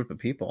large group of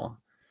people.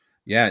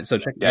 Yeah, so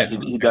check. Yeah,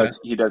 he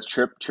does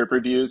trip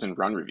reviews and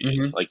run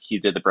reviews. Mm-hmm. Like he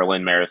did the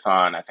Berlin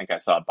Marathon. I think I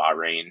saw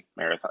Bahrain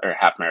marathon or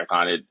half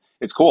marathon.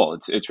 It's cool.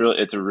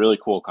 It's a really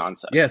cool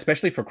concept. Yeah,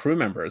 especially for crew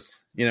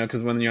members.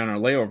 Because when you're on a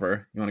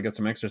layover, you want to get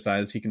some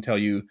exercise. He can tell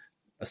you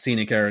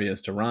scenic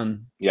areas to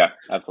run. Yeah,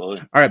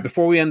 absolutely. All right,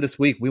 before we end this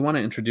week, we want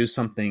to introduce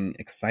something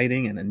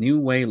exciting and a new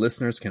way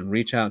listeners can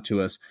reach out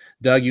to us.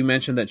 Doug, you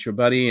mentioned that your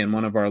buddy and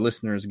one of our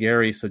listeners,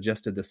 Gary,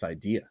 suggested this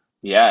idea.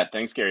 Yeah,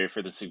 thanks, Gary,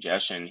 for the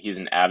suggestion. He's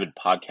an avid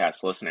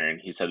podcast listener,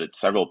 and he said that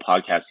several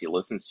podcasts he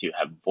listens to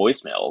have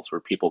voicemails where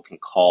people can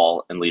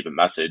call and leave a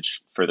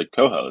message for the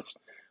co-host.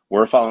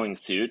 We're following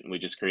suit, and we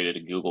just created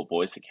a Google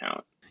Voice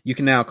account. You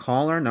can now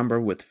call our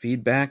number with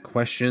feedback,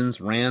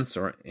 questions, rants,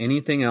 or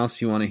anything else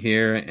you want to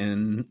hear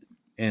and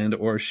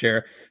or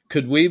share.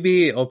 Could we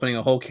be opening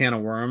a whole can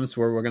of worms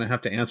where we're going to have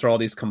to answer all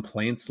these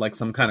complaints like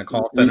some kind of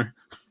call center?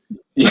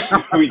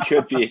 Yeah, we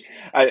could be.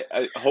 I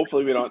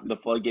hopefully we don't. The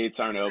floodgates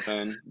aren't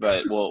open,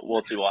 but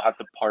we'll see. We'll have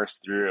to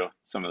parse through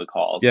some of the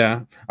calls.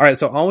 Yeah. All right.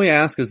 So all we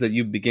ask is that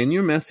you begin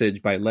your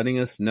message by letting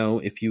us know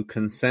if you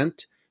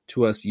consent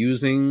to us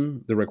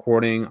using the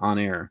recording on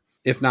air.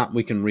 If not,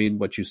 we can read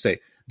what you say.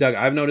 Doug,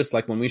 I've noticed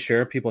like when we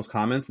share people's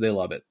comments, they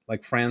love it.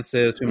 Like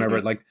Francis, whomever,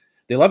 like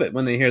they love it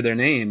when they hear their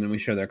name and we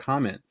share their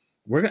comment.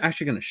 We're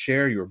actually going to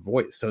share your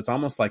voice, so it's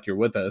almost like you're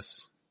with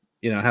us,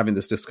 having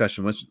this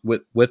discussion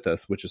with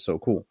us, which is so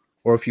cool.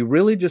 Or if you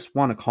really just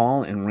want to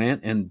call and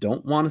rant and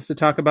don't want us to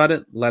talk about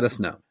it, let us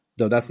know.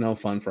 Though that's no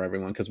fun for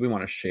everyone because we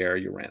want to share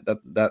your rant.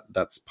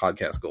 That's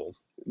podcast gold.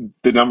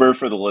 The number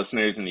for the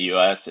listeners in the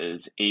U.S.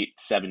 is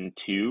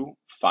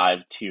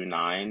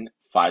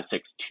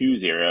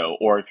 872-529-5620.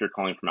 Or if you're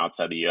calling from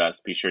outside the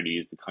U.S., be sure to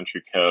use the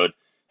country code.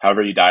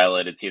 However you dial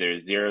it, it's either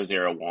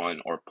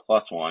 001 or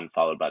 +1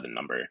 followed by the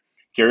number.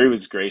 Gary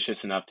was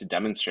gracious enough to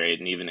demonstrate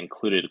and even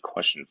included a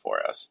question for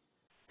us.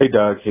 Hey,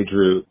 Doug. Hey,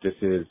 Drew. This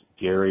is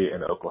Gary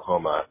in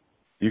Oklahoma.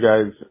 You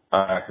guys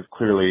have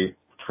clearly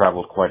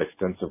traveled quite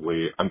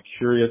extensively. I'm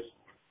curious,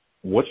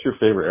 what's your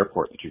favorite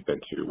airport that you've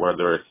been to,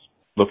 whether it's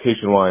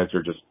location-wise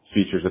or just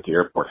features that the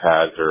airport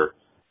has or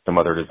some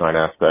other design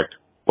aspect?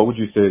 What would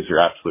you say is your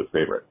absolute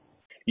favorite?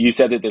 You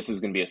said that this was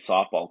going to be a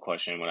softball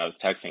question when I was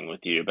texting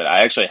with you, but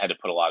I actually had to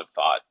put a lot of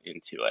thought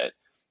into it.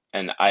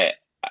 And I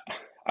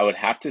would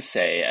have to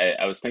say,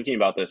 I was thinking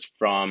about this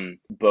from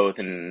both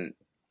I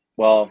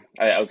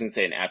was going to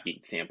say an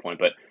athlete standpoint,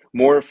 but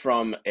more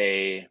from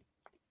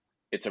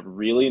it's a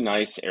really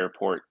nice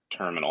airport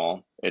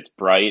terminal. It's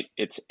bright,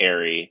 it's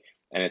airy,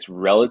 and it's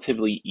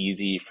relatively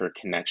easy for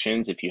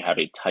connections if you have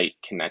a tight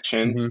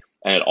connection. Mm-hmm.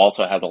 And it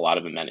also has a lot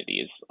of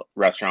amenities,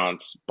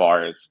 restaurants,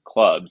 bars,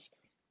 clubs.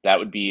 That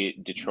would be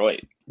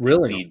Detroit.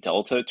 Really? The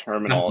Delta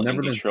terminal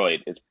in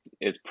Detroit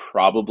is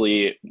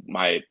probably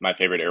my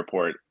favorite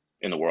airport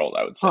in the world,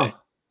 I would Huh. say.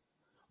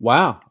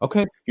 Wow.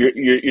 Okay.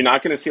 You're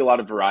not going to see a lot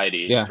of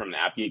variety Yeah. from an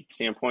app geek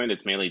standpoint.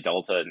 It's mainly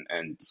Delta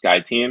and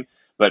SkyTeam.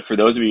 But for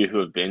those of you who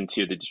have been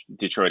to the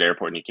Detroit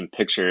airport, and you can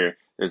picture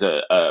there's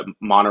a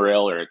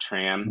monorail or a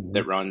tram Mhm.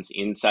 that runs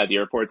inside the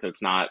airport, so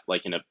it's not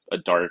like in a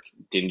dark,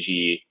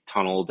 dingy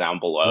tunnel down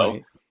below.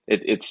 Right.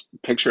 It's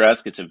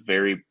picturesque. It's a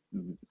very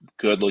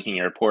good looking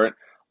airport,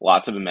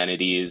 lots of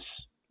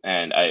amenities,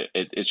 and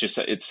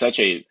it's such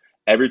a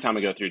every time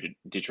I go through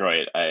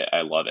Detroit,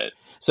 I love it.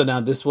 So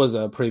now this was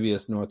a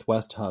previous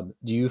Northwest hub.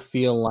 Do you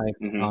feel like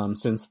Mm-hmm.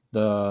 since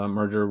the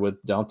merger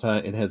with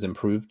Delta, it has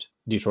improved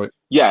Detroit?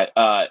 Yeah,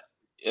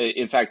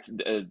 in fact,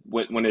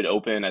 when it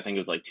opened, I think it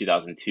was like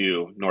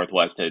 2002.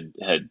 Northwest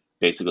had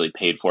basically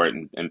paid for it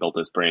and built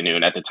this brand new.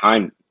 And at the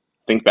time,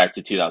 think back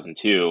to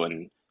 2002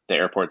 and the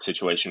airport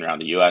situation around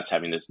the U.S.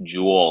 having this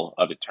jewel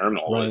of a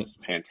terminal Right. was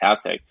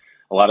fantastic.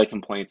 A lot of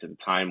complaints at the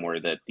time were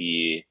that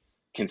the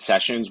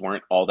concessions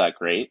weren't all that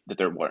great, that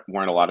there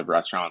weren't a lot of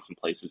restaurants and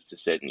places to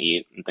sit and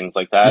eat and things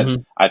like that.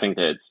 Mhm. I think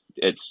that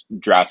it's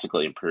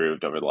drastically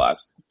improved over the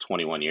last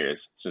 21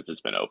 years since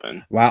it's been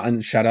open. Wow.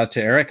 And shout out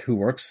to Eric who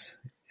works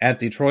at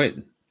Detroit.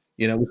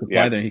 We could fly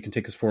Yeah. there. He can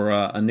take us for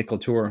a nickel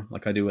tour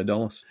like I do at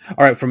Dulles.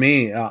 All right. For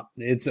me,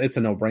 it's a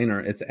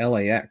no-brainer. It's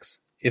LAX.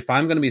 If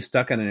I'm going to be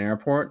stuck at an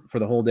airport for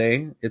the whole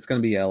day, it's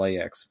going to be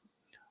LAX.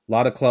 A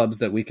lot of clubs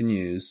that we can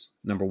use,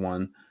 number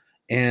one,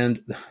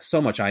 and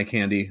so much eye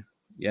candy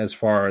as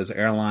far as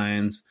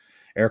airlines,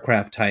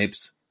 aircraft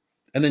types.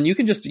 And then you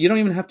don't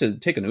even have to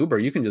take an Uber.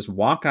 You can just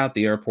walk out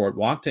the airport,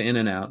 walk to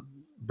In-N-Out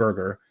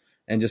Burger,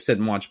 and just sit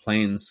and watch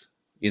planes,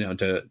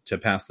 to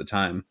pass the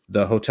time.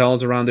 The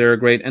hotels around there are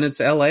great. And it's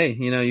LA,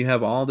 you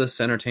have all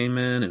this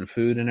entertainment and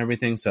food and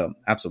everything. So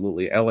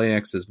absolutely,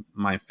 LAX is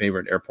my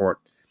favorite airport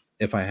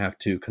if I have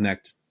to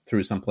connect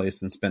through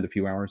someplace and spend a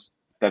few hours.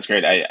 That's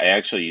great. I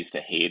actually used to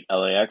hate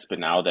LAX, but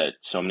now that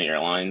so many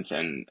airlines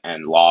and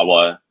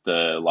LAWA,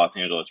 the Los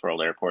Angeles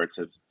World Airports,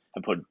 have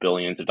put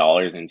billions of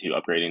dollars into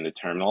upgrading the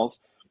terminals,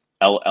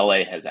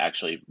 LA has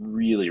actually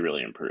really,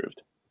 really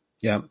improved.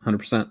 Yeah,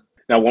 100%.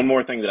 Now, one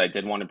more thing that I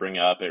did want to bring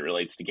up, it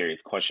relates to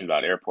Gary's question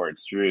about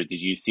airports. Drew,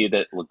 did you see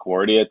that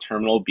LaGuardia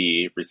Terminal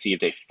B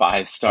received a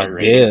 5-star I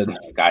rating did. from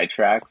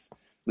Skytrax?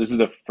 This is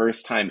the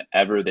first time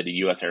ever that a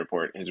U.S.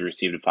 airport has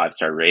received a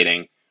 5-star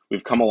rating.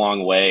 We've come a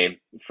long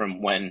way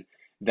from when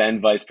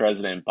then Vice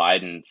President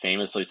Biden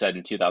famously said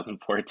in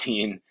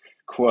 2014,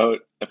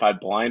 quote, "If I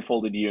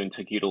blindfolded you and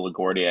took you to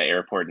LaGuardia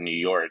Airport in New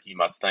York, you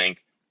must think,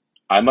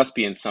 I must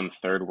be in some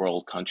third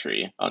world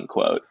country,"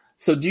 unquote.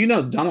 So do you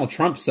know Donald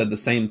Trump said the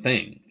same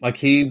thing? Like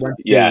he went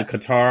to Yeah.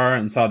 Qatar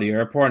and saw the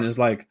airport and is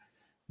like,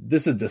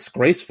 this is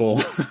disgraceful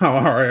how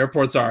our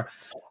airports are.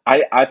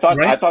 I thought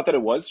Right? that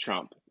it was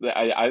Trump.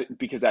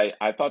 Because I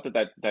thought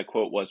that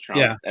quote was Trump.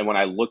 Yeah. And when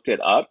I looked it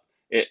up,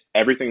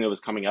 everything that was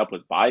coming up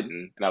was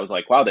Biden. And I was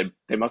like, wow, they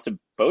must have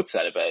both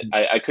said it. But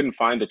I couldn't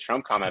find the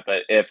Trump comment.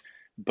 But if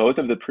both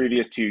of the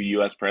previous two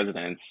U.S.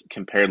 presidents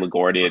compared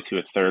LaGuardia to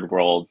a third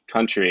world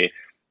country,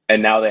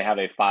 and now they have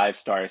a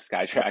 5-star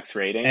Skytrax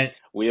rating,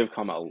 we have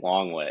come a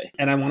long way.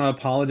 And I want to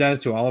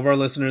apologize to all of our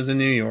listeners in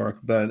New York,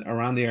 but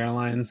around the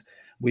airlines,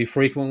 we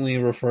frequently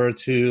refer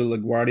to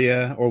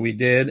LaGuardia, or we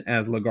did,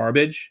 as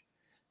LaGarbage.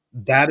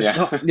 That is,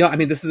 I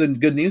mean, this is a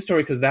good news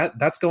story because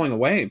that's going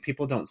away.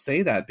 People don't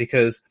say that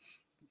because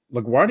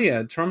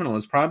LaGuardia Terminal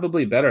is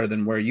probably better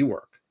than where you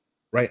work,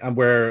 right?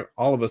 Where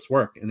all of us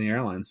work in the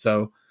airlines.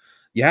 So,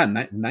 yeah,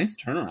 nice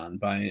turnaround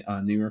by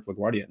New York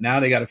LaGuardia. Now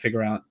they got to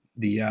figure out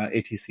the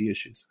ATC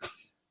issues.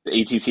 The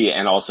ATC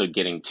and also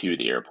getting to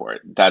the airport.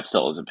 That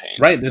still is a pain.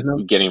 Right. There's no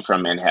getting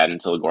from Manhattan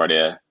to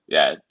LaGuardia.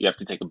 Yeah, you have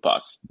to take a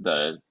bus.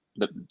 The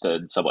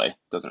subway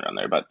doesn't run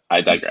there, but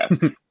I digress.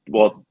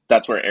 Well,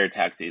 that's where air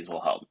taxis will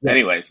help. Yeah.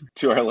 Anyways,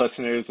 to our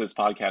listeners, this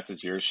podcast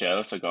is your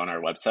show. So go on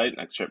our website,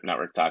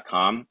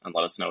 nexttripnetwork.com, and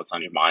let us know what's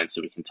on your mind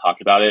so we can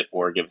talk about it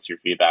or give us your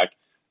feedback.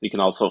 You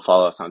can also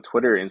follow us on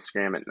Twitter,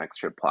 Instagram at Next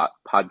Trip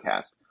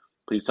Podcast.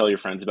 Please tell your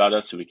friends about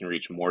us so we can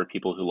reach more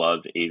people who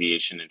love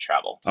aviation and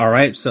travel. All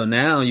right. So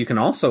now you can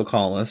also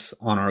call us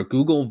on our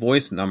Google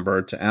Voice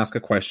number to ask a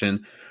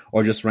question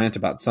or just rant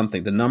about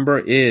something. The number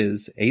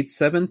is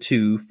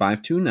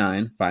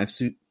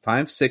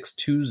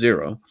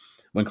 872-529-5620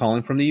 when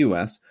calling from the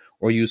U.S.,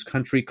 or use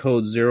country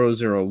code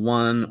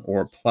 001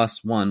 or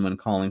 +1 when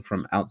calling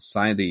from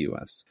outside the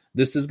U.S.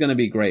 This is going to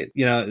be great.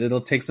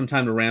 It'll take some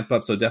time to ramp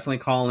up, so definitely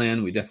call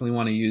in. We definitely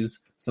want to use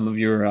some of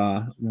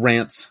your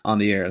rants on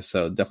the air,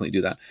 so definitely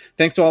do that.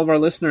 Thanks to all of our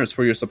listeners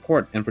for your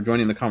support and for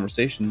joining the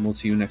conversation. We'll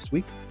see you next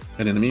week.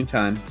 And in the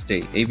meantime,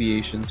 stay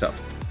aviation tough.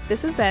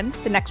 This has been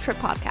the Next Trip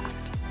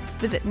Podcast.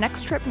 Visit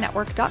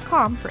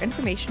nexttripnetwork.com for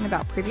information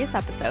about previous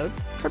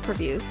episodes, trip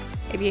reviews,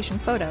 aviation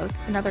photos,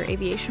 and other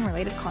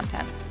aviation-related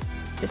content.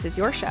 This is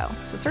your show,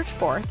 so search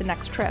for The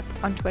Next Trip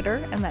on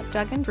Twitter and let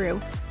Doug and Drew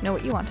know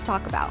what you want to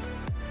talk about.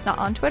 Not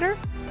on Twitter?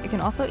 You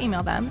can also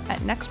email them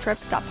at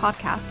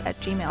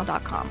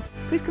nexttrip.podcast@gmail.com.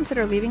 Please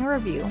consider leaving a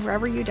review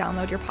wherever you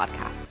download your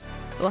podcasts.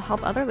 It will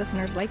help other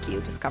listeners like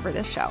you discover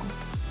this show.